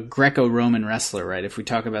a Greco-Roman wrestler, right? If we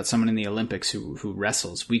talk about someone in the Olympics who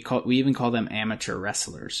wrestles, we even call them amateur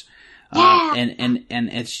wrestlers. And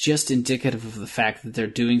it's just indicative of the fact that they're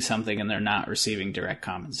doing something and they're not receiving direct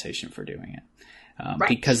compensation for doing it.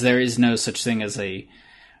 Because there is no such thing as a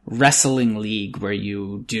wrestling league where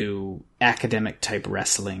you do academic type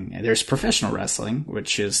wrestling. There's professional wrestling,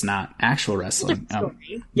 which is not actual wrestling.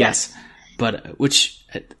 Yes. But which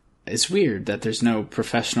is weird that there's no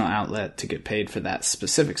professional outlet to get paid for that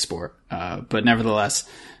specific sport. But nevertheless,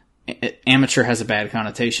 amateur has a bad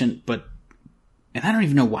connotation, and I don't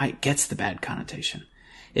even know why it gets the bad connotation.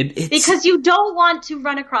 It's because you don't want to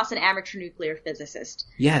run across an amateur nuclear physicist.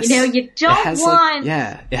 Yes. You don't want...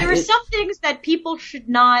 There are some things that people should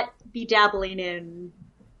not be dabbling in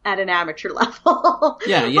at an amateur level.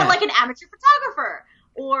 Yeah. But like an amateur photographer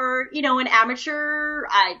or, an amateur,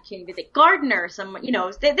 I can't even think, gardener.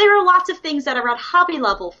 There are lots of things that are at hobby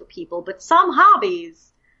level for people, but some hobbies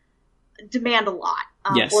demand a lot,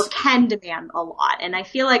 or can demand a lot. And I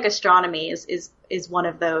feel like astronomy is one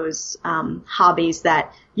of those hobbies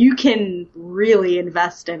that you can really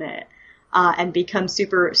invest in it and become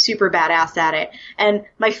super, super badass at it. And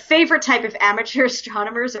my favorite type of amateur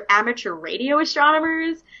astronomers are amateur radio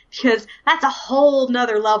astronomers, because that's a whole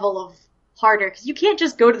nother level of harder, because you can't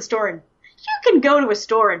just go to the store and you can go to a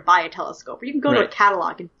store and buy a telescope, or you can go to a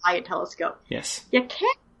catalog and buy a telescope. Yes. You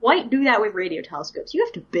can't quite do that with radio telescopes. You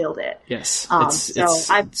have to build it. Yes.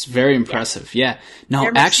 It's very impressive. Yeah. No,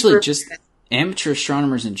 actually, just amateur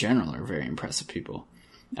astronomers in general are very impressive people.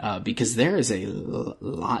 Because there is a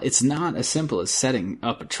lot. It's not as simple as setting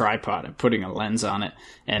up a tripod and putting a lens on it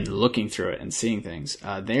and looking through it and seeing things.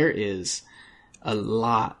 There is a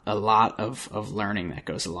lot of learning that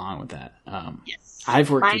goes along with that. Yes.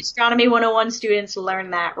 I've worked My Astronomy 101 students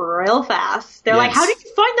learn that real fast. They're like, how did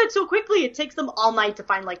you find that so quickly? It takes them all night to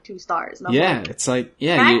find like 2 stars. And it's like,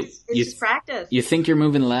 you practice. You think you're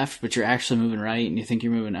moving left, but you're actually moving right, and you think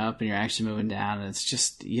you're moving up and you're actually moving down. And it's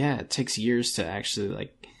just, it takes years to actually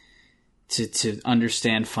like, to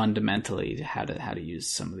understand fundamentally how to use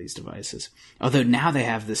some of these devices. Although now they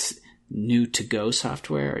have this new To-Go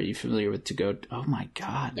software. Are you familiar with To-Go? Oh my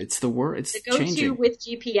God, it's the word. It's changing. To-Go with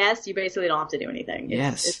GPS, you basically don't have to do anything.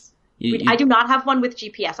 I do not have one with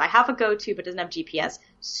GPS. I have a Go-To, but it doesn't have GPS.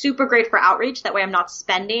 Super great for outreach. That way I'm not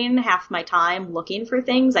spending half my time looking for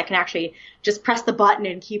things. I can actually just press the button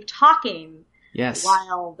and keep talking. Yes.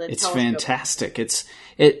 While the it's telescope fantastic.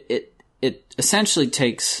 It essentially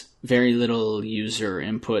takes very little user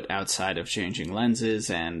input outside of changing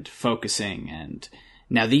lenses and focusing, and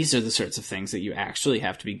now these are the sorts of things that you actually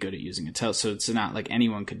have to be good at using a telescope. So it's not like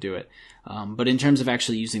anyone could do it. But in terms of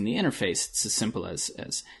actually using the interface, it's as simple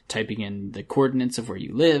as typing in the coordinates of where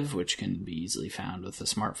you live, which can be easily found with a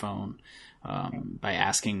smartphone, by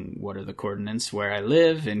asking what are the coordinates where I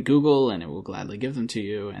live in Google, and it will gladly give them to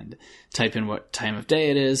you, and type in what time of day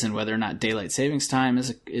it is and whether or not daylight savings time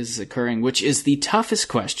is occurring, which is the toughest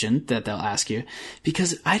question that they'll ask you,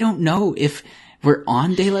 because I don't know if we're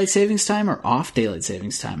on daylight savings time or off daylight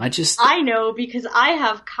savings time. I know, because I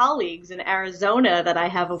have colleagues in Arizona that I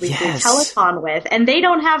have a weekly telethon with, and they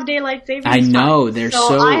don't have daylight savings time. I know, they're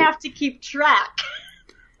so I have to keep track.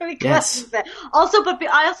 Also, but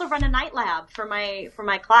I also run a night lab for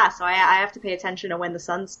my class, so I have to pay attention to when the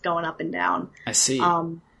sun's going up and down. I see.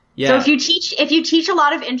 So if you teach a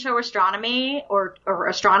lot of intro astronomy or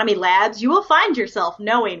astronomy labs, you will find yourself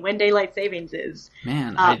knowing when daylight savings is.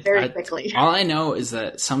 Man, very quickly. All I know is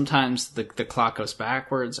that sometimes the clock goes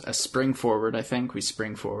backwards, a spring forward. I think we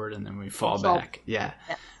spring forward and then we fall back. Yeah,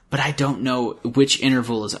 but I don't know which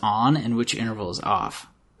interval is on and which interval is off.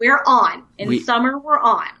 We're on. In summer, we're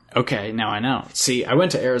on. Okay, now I know. See, I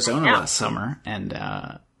went to Arizona last summer, and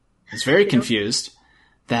I was very confused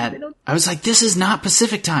that I was like, this is not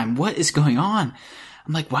Pacific time. What is going on?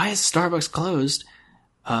 I'm like, why is Starbucks closed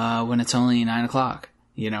when it's only 9 o'clock?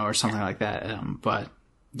 Or something like that. But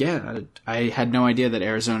yeah, I had no idea that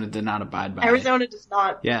Arizona did not abide by Arizona does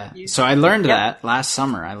not. Yeah, so I learned that last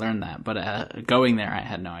summer. I learned that, but going there, I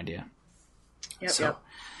had no idea.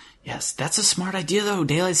 Yes, that's a smart idea, though.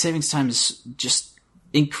 Daylight savings time is just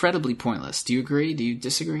incredibly pointless. Do you agree? Do you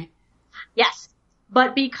disagree? Yes,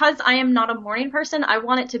 but because I am not a morning person, I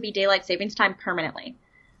want it to be daylight savings time permanently.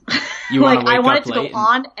 You want to wake I want up it to late go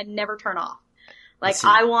on and never turn off.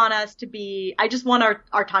 I want us to be. I just want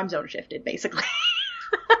our time zone shifted, basically.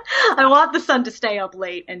 I want the sun to stay up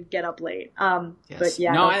late and get up late. Yes. But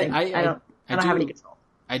yeah, no, I don't have any control.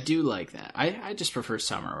 I do like that. I just prefer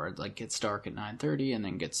summer, where it like gets dark at 9:30 and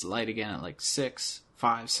then gets light again at like 6.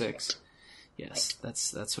 Yes,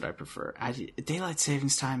 that's what I prefer. Daylight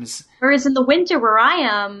savings time is. Whereas in the winter, where I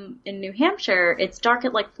am in New Hampshire, it's dark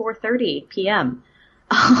at like 4:30 p.m.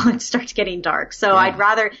 it starts getting dark. So I'd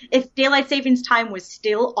rather, if daylight savings time was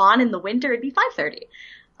still on in the winter, it'd be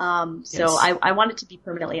 5:30. So I want it to be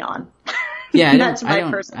permanently on. Yeah, That's my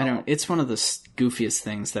personal. I don't. It's one of the goofiest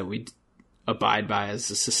things that we abide by as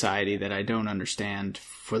a society that I don't understand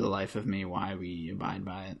for the life of me why we abide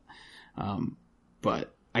by it.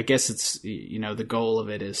 But I guess it's, the goal of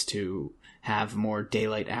it is to have more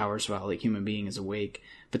daylight hours while a human being is awake.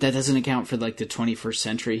 But that doesn't account for like the 21st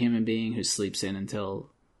century human being who sleeps in until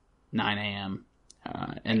 9 a.m.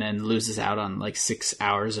 And then loses out on like 6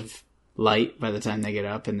 hours of light by the time they get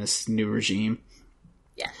up in this new regime.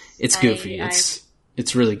 Yes. It's goofy.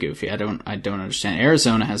 It's really goofy. I don't understand.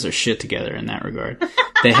 Arizona has their shit together in that regard.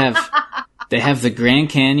 They have the Grand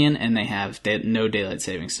Canyon and they have no daylight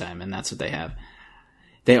savings time, and that's what they have.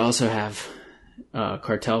 They also have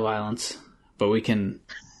cartel violence, but we can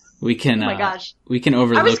oh my gosh. We can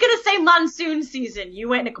overlook. I was going to say monsoon season. You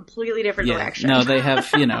went in a completely different direction. No, they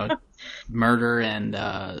have, murder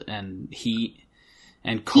and heat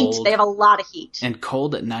and cold. Heat. They have a lot of heat. And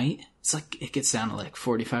cold at night. It's like it gets down to like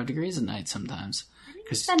 45 degrees at night sometimes.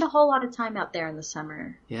 I spend a whole lot of time out there in the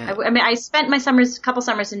summer. Yeah. I spent my couple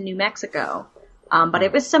summers in New Mexico. But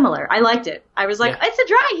it was similar. I liked it. I was like, It's a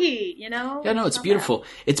dry heat, Yeah, no, it's beautiful. Bad.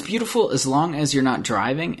 It's beautiful as long as you're not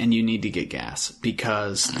driving and you need to get gas,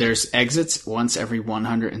 because there's exits once every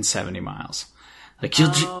 170 miles. Like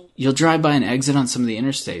you'll drive by an exit on some of the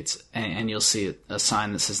interstates and you'll see a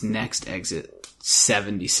sign that says next exit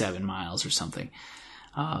 77 miles or something.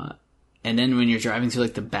 And then when you're driving through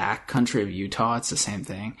like the back country of Utah, it's the same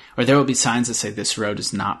thing. Or there will be signs that say this road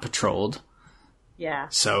is not patrolled. Yeah.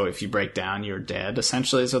 So if you break down, you're dead,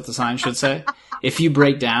 essentially, is what the sign should say. If you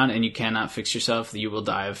break down and you cannot fix yourself, you will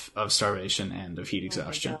die of starvation and of heat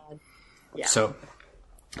exhaustion. Oh my God. Yeah. So,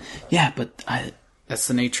 yeah, but that's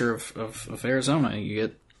the nature of Arizona. You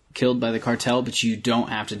get killed by the cartel, but you don't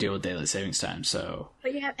have to deal with daylight savings time. So,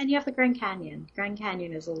 but you have the Grand Canyon. Grand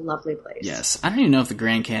Canyon is a lovely place. Yes, I don't even know if the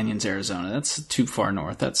Grand Canyon's Arizona. That's too far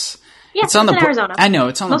north. It's on Arizona. I know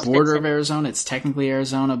it's on the border of Arizona. It's technically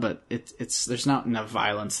Arizona, but it's there's not enough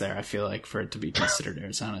violence there, I feel like, for it to be considered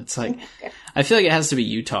Arizona. It's like I feel like it has to be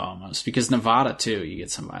Utah almost, because Nevada too. You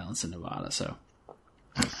get some violence in Nevada. So,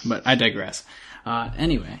 but I digress.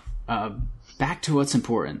 Anyway, back to what's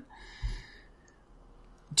important.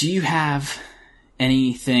 Do you have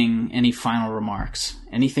any final remarks?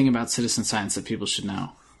 Anything about citizen science that people should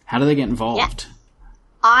know? How do they get involved? Yeah.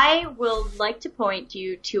 I will like to point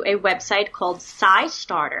you to a website called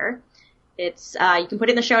SciStarter. It's you can put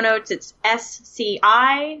it in the show notes. It's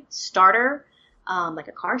SCI Starter, like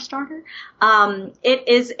a car starter. It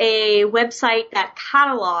is a website that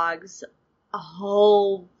catalogs a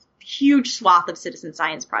whole huge swath of citizen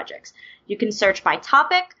science projects. You can search by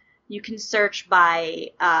topic. You can search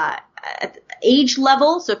by age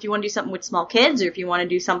level. So if you want to do something with small kids, or if you want to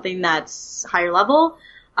do something that's higher level.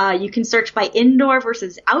 You can search by indoor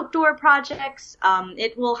versus outdoor projects.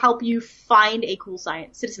 It will help you find a cool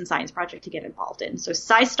citizen science project to get involved in. So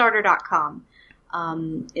scistarter.com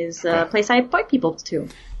is a place I point people to.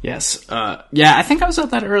 Yes. I think I was at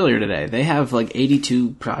that earlier today. They have like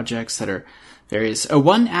 82 projects that are various.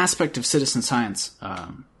 One aspect of citizen science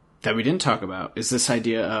that we didn't talk about is this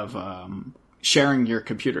idea of sharing your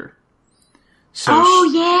computer. So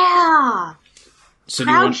yeah. So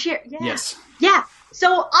crowd share. Yeah. Yes. Yeah.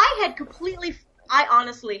 So I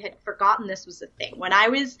honestly had forgotten this was a thing when I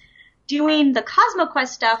was doing the CosmoQuest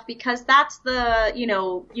stuff, because that's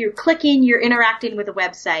you're clicking, you're interacting with a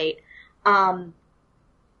website. But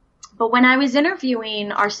when I was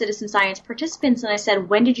interviewing our citizen science participants and I said,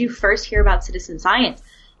 when did you first hear about citizen science?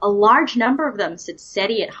 A large number of them said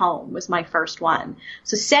SETI at Home was my first one.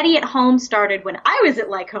 So SETI at Home started when I was at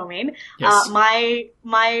Lycoming. Yes.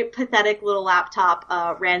 My pathetic little laptop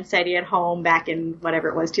ran SETI at Home back in whatever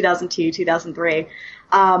it was, 2002, 2003.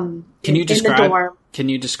 Can you describe? In the dorm. Can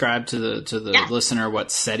you describe to the listener what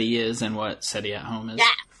SETI is and what SETI at Home is? Yeah.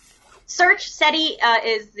 SETI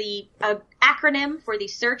is the acronym for the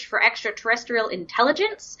Search for Extraterrestrial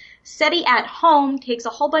Intelligence. SETI at Home takes a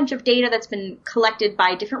whole bunch of data that's been collected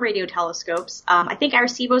by different radio telescopes. I think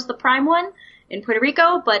Arecibo's the prime one in Puerto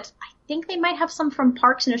Rico, but I think they might have some from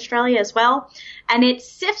parks in Australia as well. And it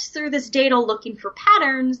sifts through this data looking for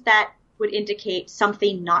patterns that would indicate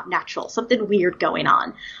something not natural, something weird going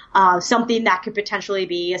on, something that could potentially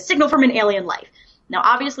be a signal from an alien life. Now,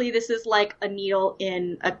 obviously, this is like a needle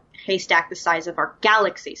in a haystack the size of our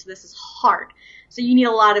galaxy, so this is hard. So you need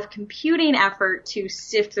a lot of computing effort to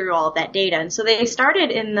sift through all of that data. And so they started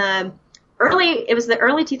in the early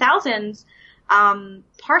 2000s,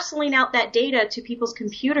 parceling out that data to people's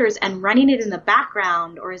computers and running it in the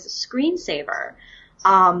background or as a screensaver.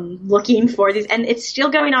 looking for these, and it's still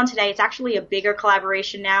going on today. It's actually a bigger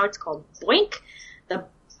collaboration now. It's called BOINC.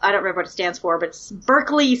 I don't remember what it stands for, but it's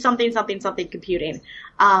Berkeley something computing,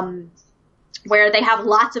 where they have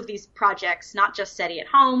lots of these projects, not just SETI at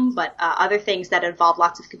home, but other things that involve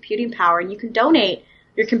lots of computing power, and you can donate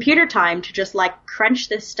your computer time to just like crunch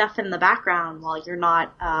this stuff in the background while you're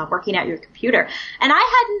not working at your computer. And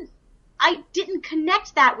I didn't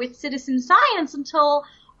connect that with citizen science until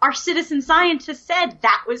our citizen scientist said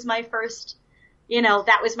that was my first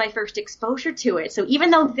exposure to it. So even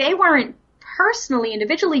though they weren't personally,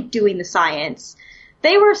 individually doing the science,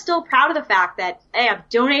 they were still proud of the fact that, hey, I'm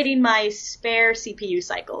donating my spare CPU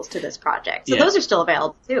cycles to this project. So those are still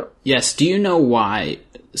available too. Yes. Do you know why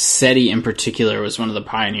SETI in particular was one of the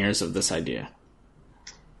pioneers of this idea?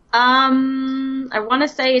 I want to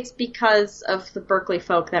say it's because of the Berkeley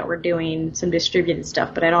folk that were doing some distributed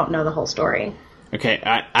stuff, but I don't know the whole story. Okay,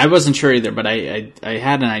 I wasn't sure either, but I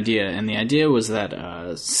had an idea, and the idea was that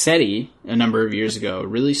SETI, a number of years ago,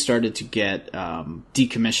 really started to get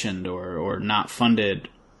decommissioned or not funded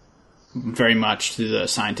very much to the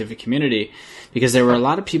scientific community, because there were a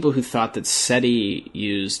lot of people who thought that SETI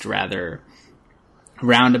used rather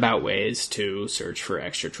roundabout ways to search for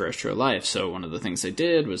extraterrestrial life. So one of the things they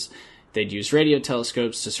did was they'd use radio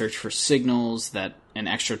telescopes to search for signals that an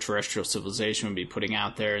extraterrestrial civilization would be putting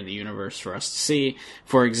out there in the universe for us to see.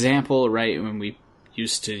 For example, right, when we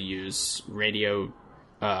used to use radio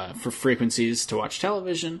for frequencies to watch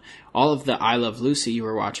television, all of the I Love Lucy you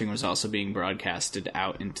were watching was also being broadcasted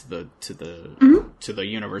out into the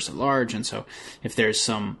universe at large. And so if there's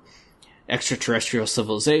some extraterrestrial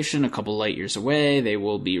civilization a couple light years away, they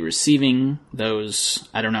will be receiving those.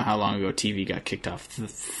 I don't know how long ago TV got kicked off.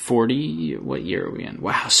 40? What year are we in?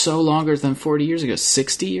 Wow, so longer than 40 years ago.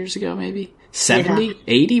 60 years ago, maybe? 70?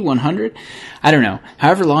 80? 100? I don't know.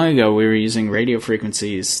 However long ago we were using radio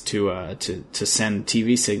frequencies to send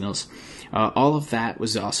TV signals. All of that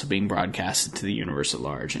was also being broadcasted to the universe at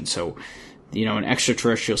large. And so, an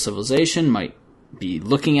extraterrestrial civilization might be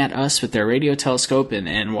looking at us with their radio telescope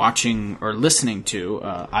and watching or listening to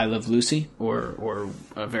I Love Lucy or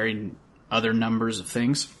very other numbers of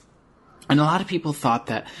things. And a lot of people thought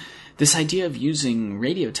that this idea of using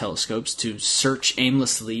radio telescopes to search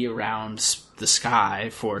aimlessly around the sky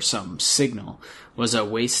for some signal was a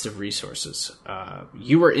waste of resources.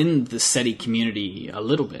 You were in the SETI community a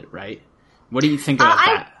little bit, right? What do you think about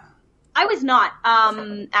that? I was not,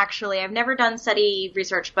 actually. I've never done SETI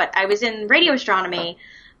research, but I was in radio astronomy,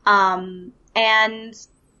 and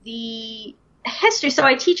the history, so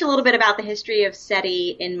I teach a little bit about the history of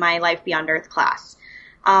SETI in my Life Beyond Earth class.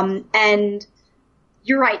 And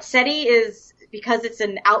you're right, SETI is, because it's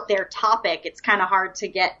an out there topic, it's kind of hard to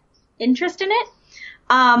get interest in it.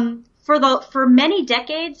 For many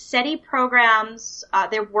decades, SETI programs,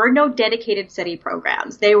 there were no dedicated SETI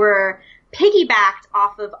programs. They were piggybacked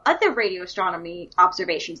off of other radio astronomy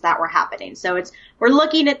observations that were happening. So we're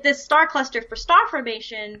looking at this star cluster for star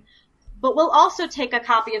formation, but we'll also take a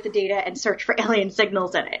copy of the data and search for alien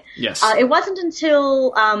signals in it. Yes. It wasn't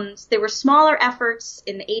until there were smaller efforts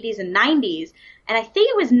in the 80s and 90s, and I think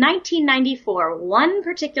it was 1994, one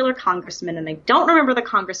particular congressman, and I don't remember the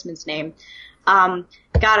congressman's name,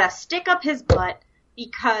 got a stick up his butt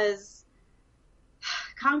because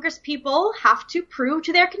Congress people have to prove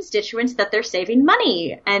to their constituents that they're saving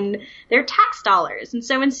money and their tax dollars. And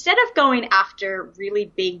so instead of going after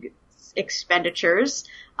really big expenditures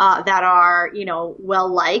that are,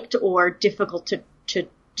 well-liked or difficult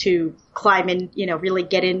to climb in, really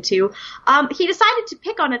get into, he decided to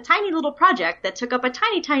pick on a tiny little project that took up a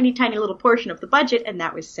tiny, tiny, tiny little portion of the budget, and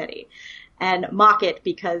that was SETI, and mock it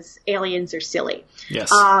because aliens are silly.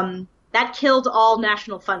 Yes. That killed all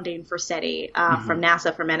national funding for SETI from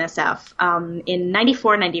NASA, from NSF, in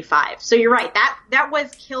 94, 95. So you're right. That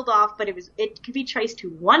was killed off, but it could be traced to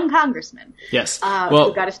one congressman. Yes.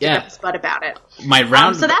 Who got to stick up his butt about it.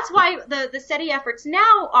 So that's why the SETI efforts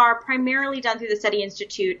now are primarily done through the SETI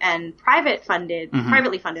Institute and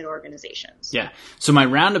privately funded organizations. Yeah. So my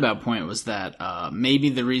roundabout point was that maybe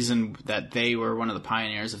the reason that they were one of the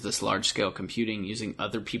pioneers of this large-scale computing using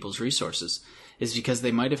other people's resources is because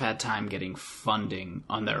they might have had time getting funding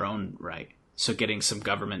on their own right. So getting some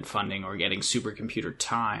government funding or getting supercomputer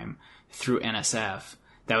time through NSF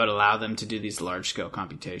that would allow them to do these large-scale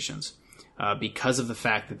computations because of the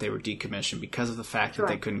fact that they were decommissioned, because of the fact that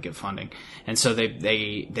they couldn't get funding. And so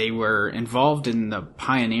they were involved in the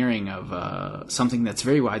pioneering of something that's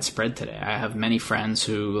very widespread today. I have many friends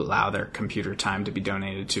who allow their computer time to be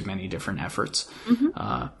donated to many different efforts.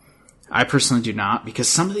 I personally do not, because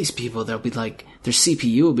some of these people, they'll be like, their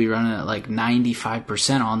CPU will be running at like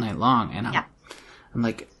 95% all night long. And I'm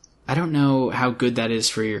like, I don't know how good that is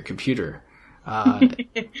for your computer. Give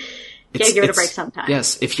it a break sometimes.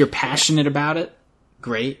 Yes, if you're passionate about it,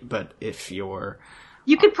 great. But if you're...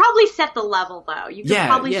 You could probably set the level, though. You could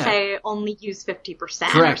probably say only use 50%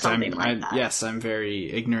 Correct. or something like that. Yes, I'm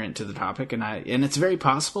very ignorant to the topic, and it's very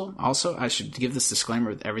possible, also, I should give this disclaimer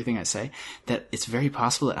with everything I say, that it's very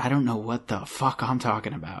possible that I don't know what the fuck I'm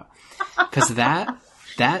talking about. Because that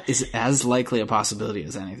is as likely a possibility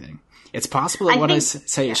as anything. It's possible that I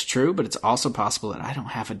say is true, but it's also possible that I don't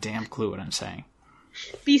have a damn clue what I'm saying.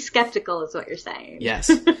 Be skeptical is what you're saying. Yes.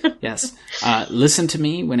 Yes. Listen to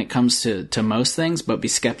me when it comes to most things, but be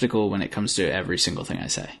skeptical when it comes to every single thing I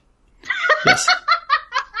say. Yes.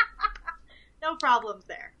 No problems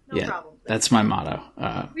there. No problems there. That's my motto.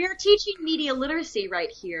 We are teaching media literacy right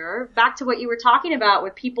here. Back to what you were talking about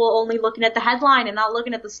with people only looking at the headline and not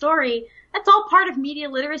looking at the story. That's all part of media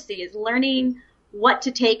literacy, is learning what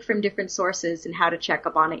to take from different sources and how to check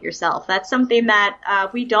up on it yourself. That's something that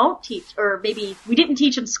we don't teach, or maybe we didn't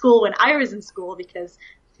teach in school when I was in school, because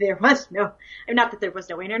there was not that there was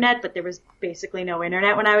no internet, but there was basically no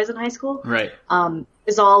internet when I was in high school. Right. It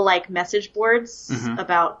was all like message boards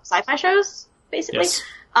about sci-fi shows, basically. Yes.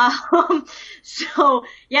 So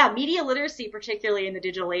yeah, media literacy, particularly in the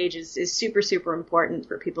digital age, is super, super important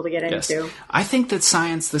for people to get into. I think that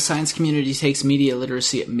the science community takes media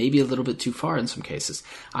literacy maybe a little bit too far in some cases.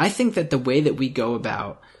 I think that the way that we go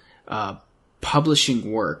about,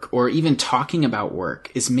 publishing work or even talking about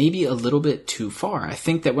work is maybe a little bit too far. I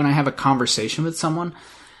think that when I have a conversation with someone,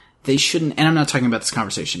 they shouldn't, and I'm not talking about this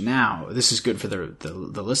conversation now, this is good for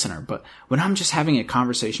the listener, but when I'm just having a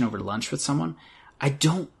conversation over lunch with someone, I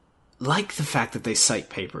don't like the fact that they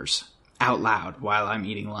cite papers out loud while I'm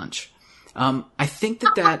eating lunch. I think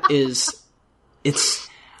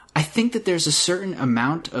I think that there's a certain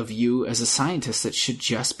amount of you as a scientist that should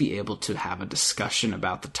just be able to have a discussion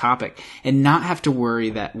about the topic and not have to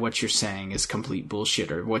worry that what you're saying is complete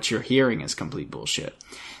bullshit or what you're hearing is complete bullshit.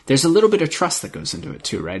 There's a little bit of trust that goes into it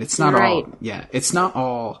too, right? It's not it's not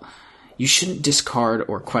all, you shouldn't discard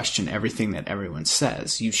or question everything that everyone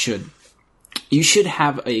says. You should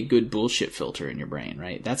have a good bullshit filter in your brain,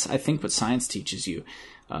 right? That's, I think, what science teaches you,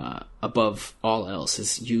 above all else,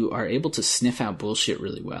 is you are able to sniff out bullshit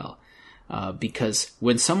really well. Because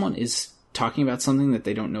when someone is talking about something that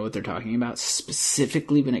they don't know what they're talking about,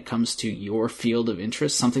 specifically when it comes to your field of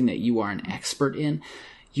interest, something that you are an expert in,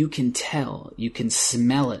 you can tell, you can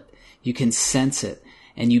smell it, you can sense it,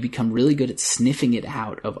 and you become really good at sniffing it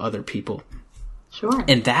out of other people. Sure.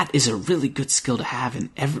 And that is a really good skill to have in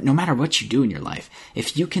no matter what you do in your life.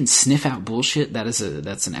 If you can sniff out bullshit, that's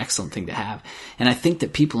an excellent thing to have. And I think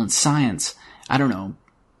that people in science, I don't know,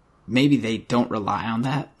 maybe they don't rely on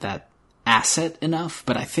that asset enough,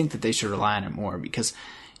 but I think that they should rely on it more, because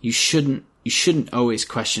you shouldn't always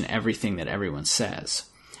question everything that everyone says.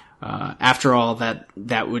 After all,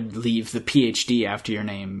 that would leave the PhD after your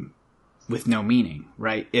name with no meaning,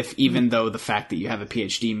 right? If even though the fact that you have a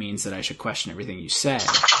PhD means that I should question everything you say,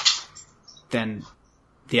 then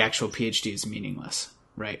the actual PhD is meaningless,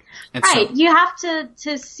 right? And right. So, you have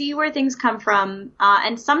to see where things come from,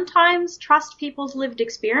 and sometimes trust people's lived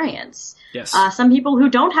experience. Yes. Some people who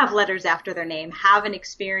don't have letters after their name have an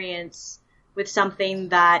experience with something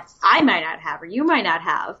that I might not have or you might not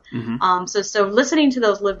have. Mm-hmm. So listening to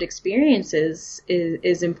those lived experiences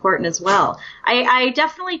is important as well. I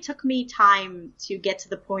definitely took me time to get to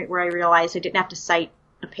the point where I realized I didn't have to cite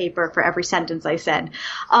a paper for every sentence I said.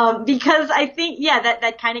 Because I think,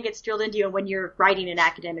 that kind of gets drilled into you. And when you're writing an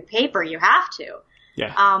academic paper, you have to.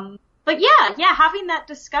 Yeah. But having that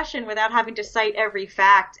discussion without having to cite every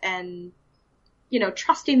fact and,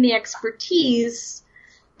 trusting the expertise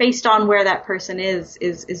based on where that person is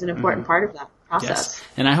an important part of that process. Yes.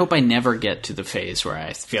 And I hope I never get to the phase where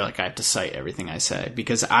I feel like I have to cite everything I say,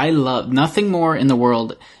 because I love nothing more in the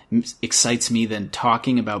world excites me than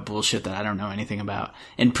talking about bullshit that I don't know anything about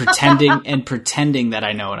and pretending that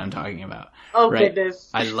I know what I'm talking about. Oh, right? Goodness.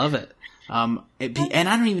 I love it. And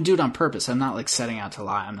I don't even do it on purpose. I'm not like setting out to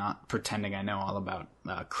lie. I'm not pretending I know all about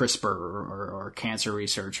CRISPR or cancer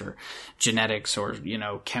research or genetics or,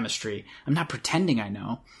 chemistry. I'm not pretending I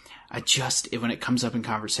know. When it comes up in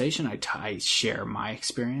conversation, I share my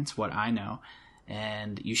experience, what I know,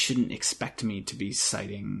 and you shouldn't expect me to be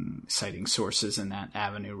citing sources in that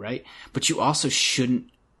avenue, right? But you also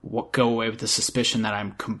shouldn't go away with the suspicion that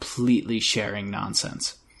I'm completely sharing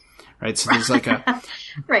nonsense, right? So there's like a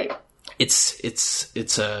right. It's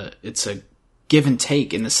a give and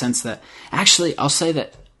take in the sense that, actually, I'll say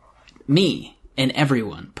that me and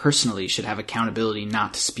everyone personally should have accountability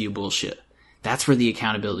not to spew bullshit. That's where the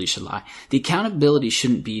accountability should lie. The accountability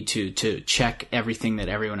shouldn't be to check everything that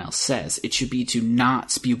everyone else says. It should be to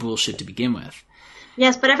not spew bullshit to begin with.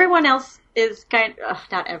 Yes, but everyone else is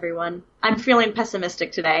not everyone. I'm feeling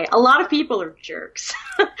pessimistic today. A lot of people are jerks.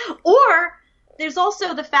 Or there's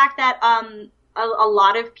also the fact that a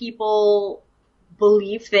lot of people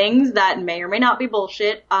believe things that may or may not be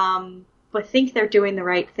bullshit, but think they're doing the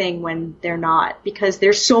right thing when they're not, because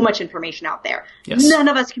there's so much information out there. Yes. None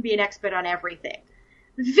of us can be an expert on everything.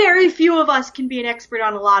 Very few of us can be an expert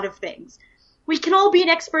on a lot of things. We can all be an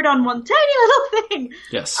expert on one tiny little thing.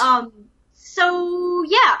 Yes. So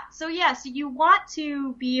you want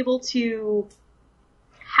to be able to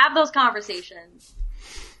have those conversations,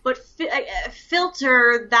 but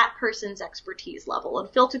filter that person's expertise level and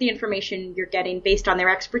filter the information you're getting based on their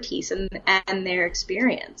expertise and their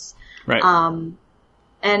experience. Right.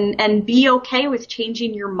 And be okay with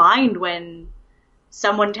changing your mind when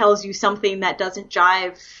someone tells you something that doesn't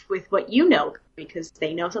jive with what you know, because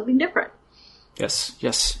they know something different. Yes.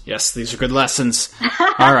 These are good lessons.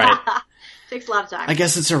 All right. Takes a lot of time. I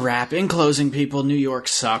guess it's a wrap. In closing, people, New York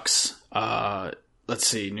sucks. Let's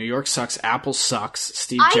see. New York sucks. Apple sucks.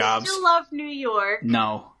 Steve Jobs. I still love New York.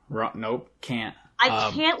 No. Nope. Can't.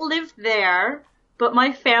 I can't live there, but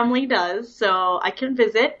my family does, so I can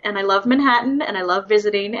visit, and I love Manhattan, and I love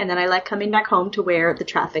visiting, and then I like coming back home to where the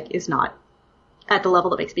traffic is not at the level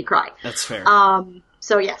that makes me cry. That's fair.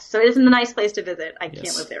 So yes, so it isn't a nice place to visit. I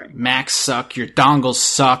can't live there anymore. Macs suck. Your dongles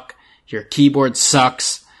suck. Your keyboard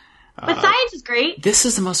sucks. But science is great. This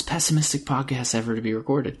is the most pessimistic podcast ever to be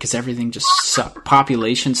recorded, because everything just sucks.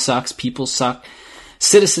 Population sucks. People suck.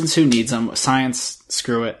 Citizens, who needs them? Science,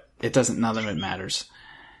 screw it. It doesn't. None of it matters.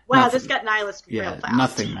 Wow, this got nihilist real fast.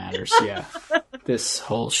 Nothing matters. Yeah, this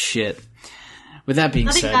whole shit. With that being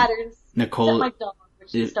nothing said, matters. Nicole, my dog,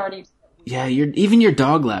 which is starting. Yeah, even your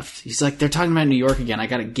dog left. He's like, they're talking about New York again. I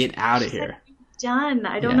got to get out of here. Done.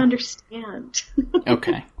 I don't understand.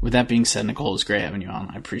 Okay. With that being said, Nicole, it was great having you on.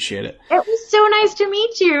 I appreciate it. It was so nice to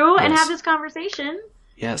meet you and have this conversation.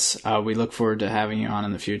 Yes. We look forward to having you on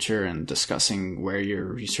in the future and discussing where your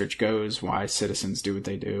research goes, why citizens do what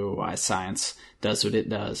they do, why science does what it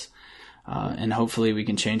does. And hopefully we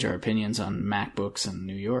can change our opinions on MacBooks in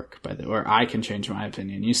New York, or I can change my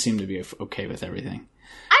opinion. You seem to be okay with everything.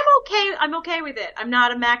 I'm okay with it. I'm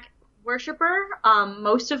not a Mac worshiper.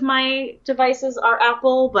 Most of my devices are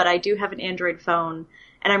Apple, but I do have an Android phone.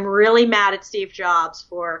 And I'm really mad at Steve Jobs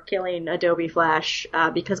for killing Adobe Flash,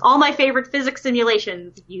 because all my favorite physics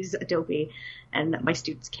simulations use Adobe, and my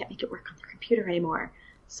students can't make it work on their computer anymore.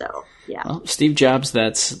 So, yeah. Well, Steve Jobs,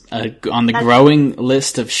 that's on the growing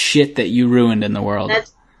list of shit that you ruined in the world.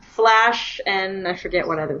 That's Flash and I forget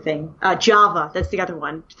what other thing. Java, that's the other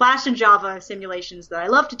one. Flash and Java simulations that I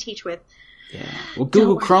love to teach with. Yeah. Well,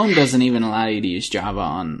 Google Chrome doesn't even allow you to use Java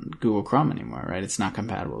on Google Chrome anymore, right? It's not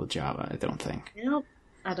compatible with Java, I don't think. Nope.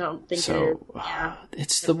 I don't think so. it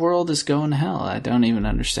is. Yeah. The world is going to hell. I don't even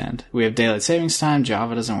understand. We have daylight savings time.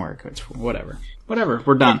 Java doesn't work. It's whatever.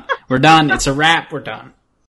 We're done. We're done. It's a wrap. We're done.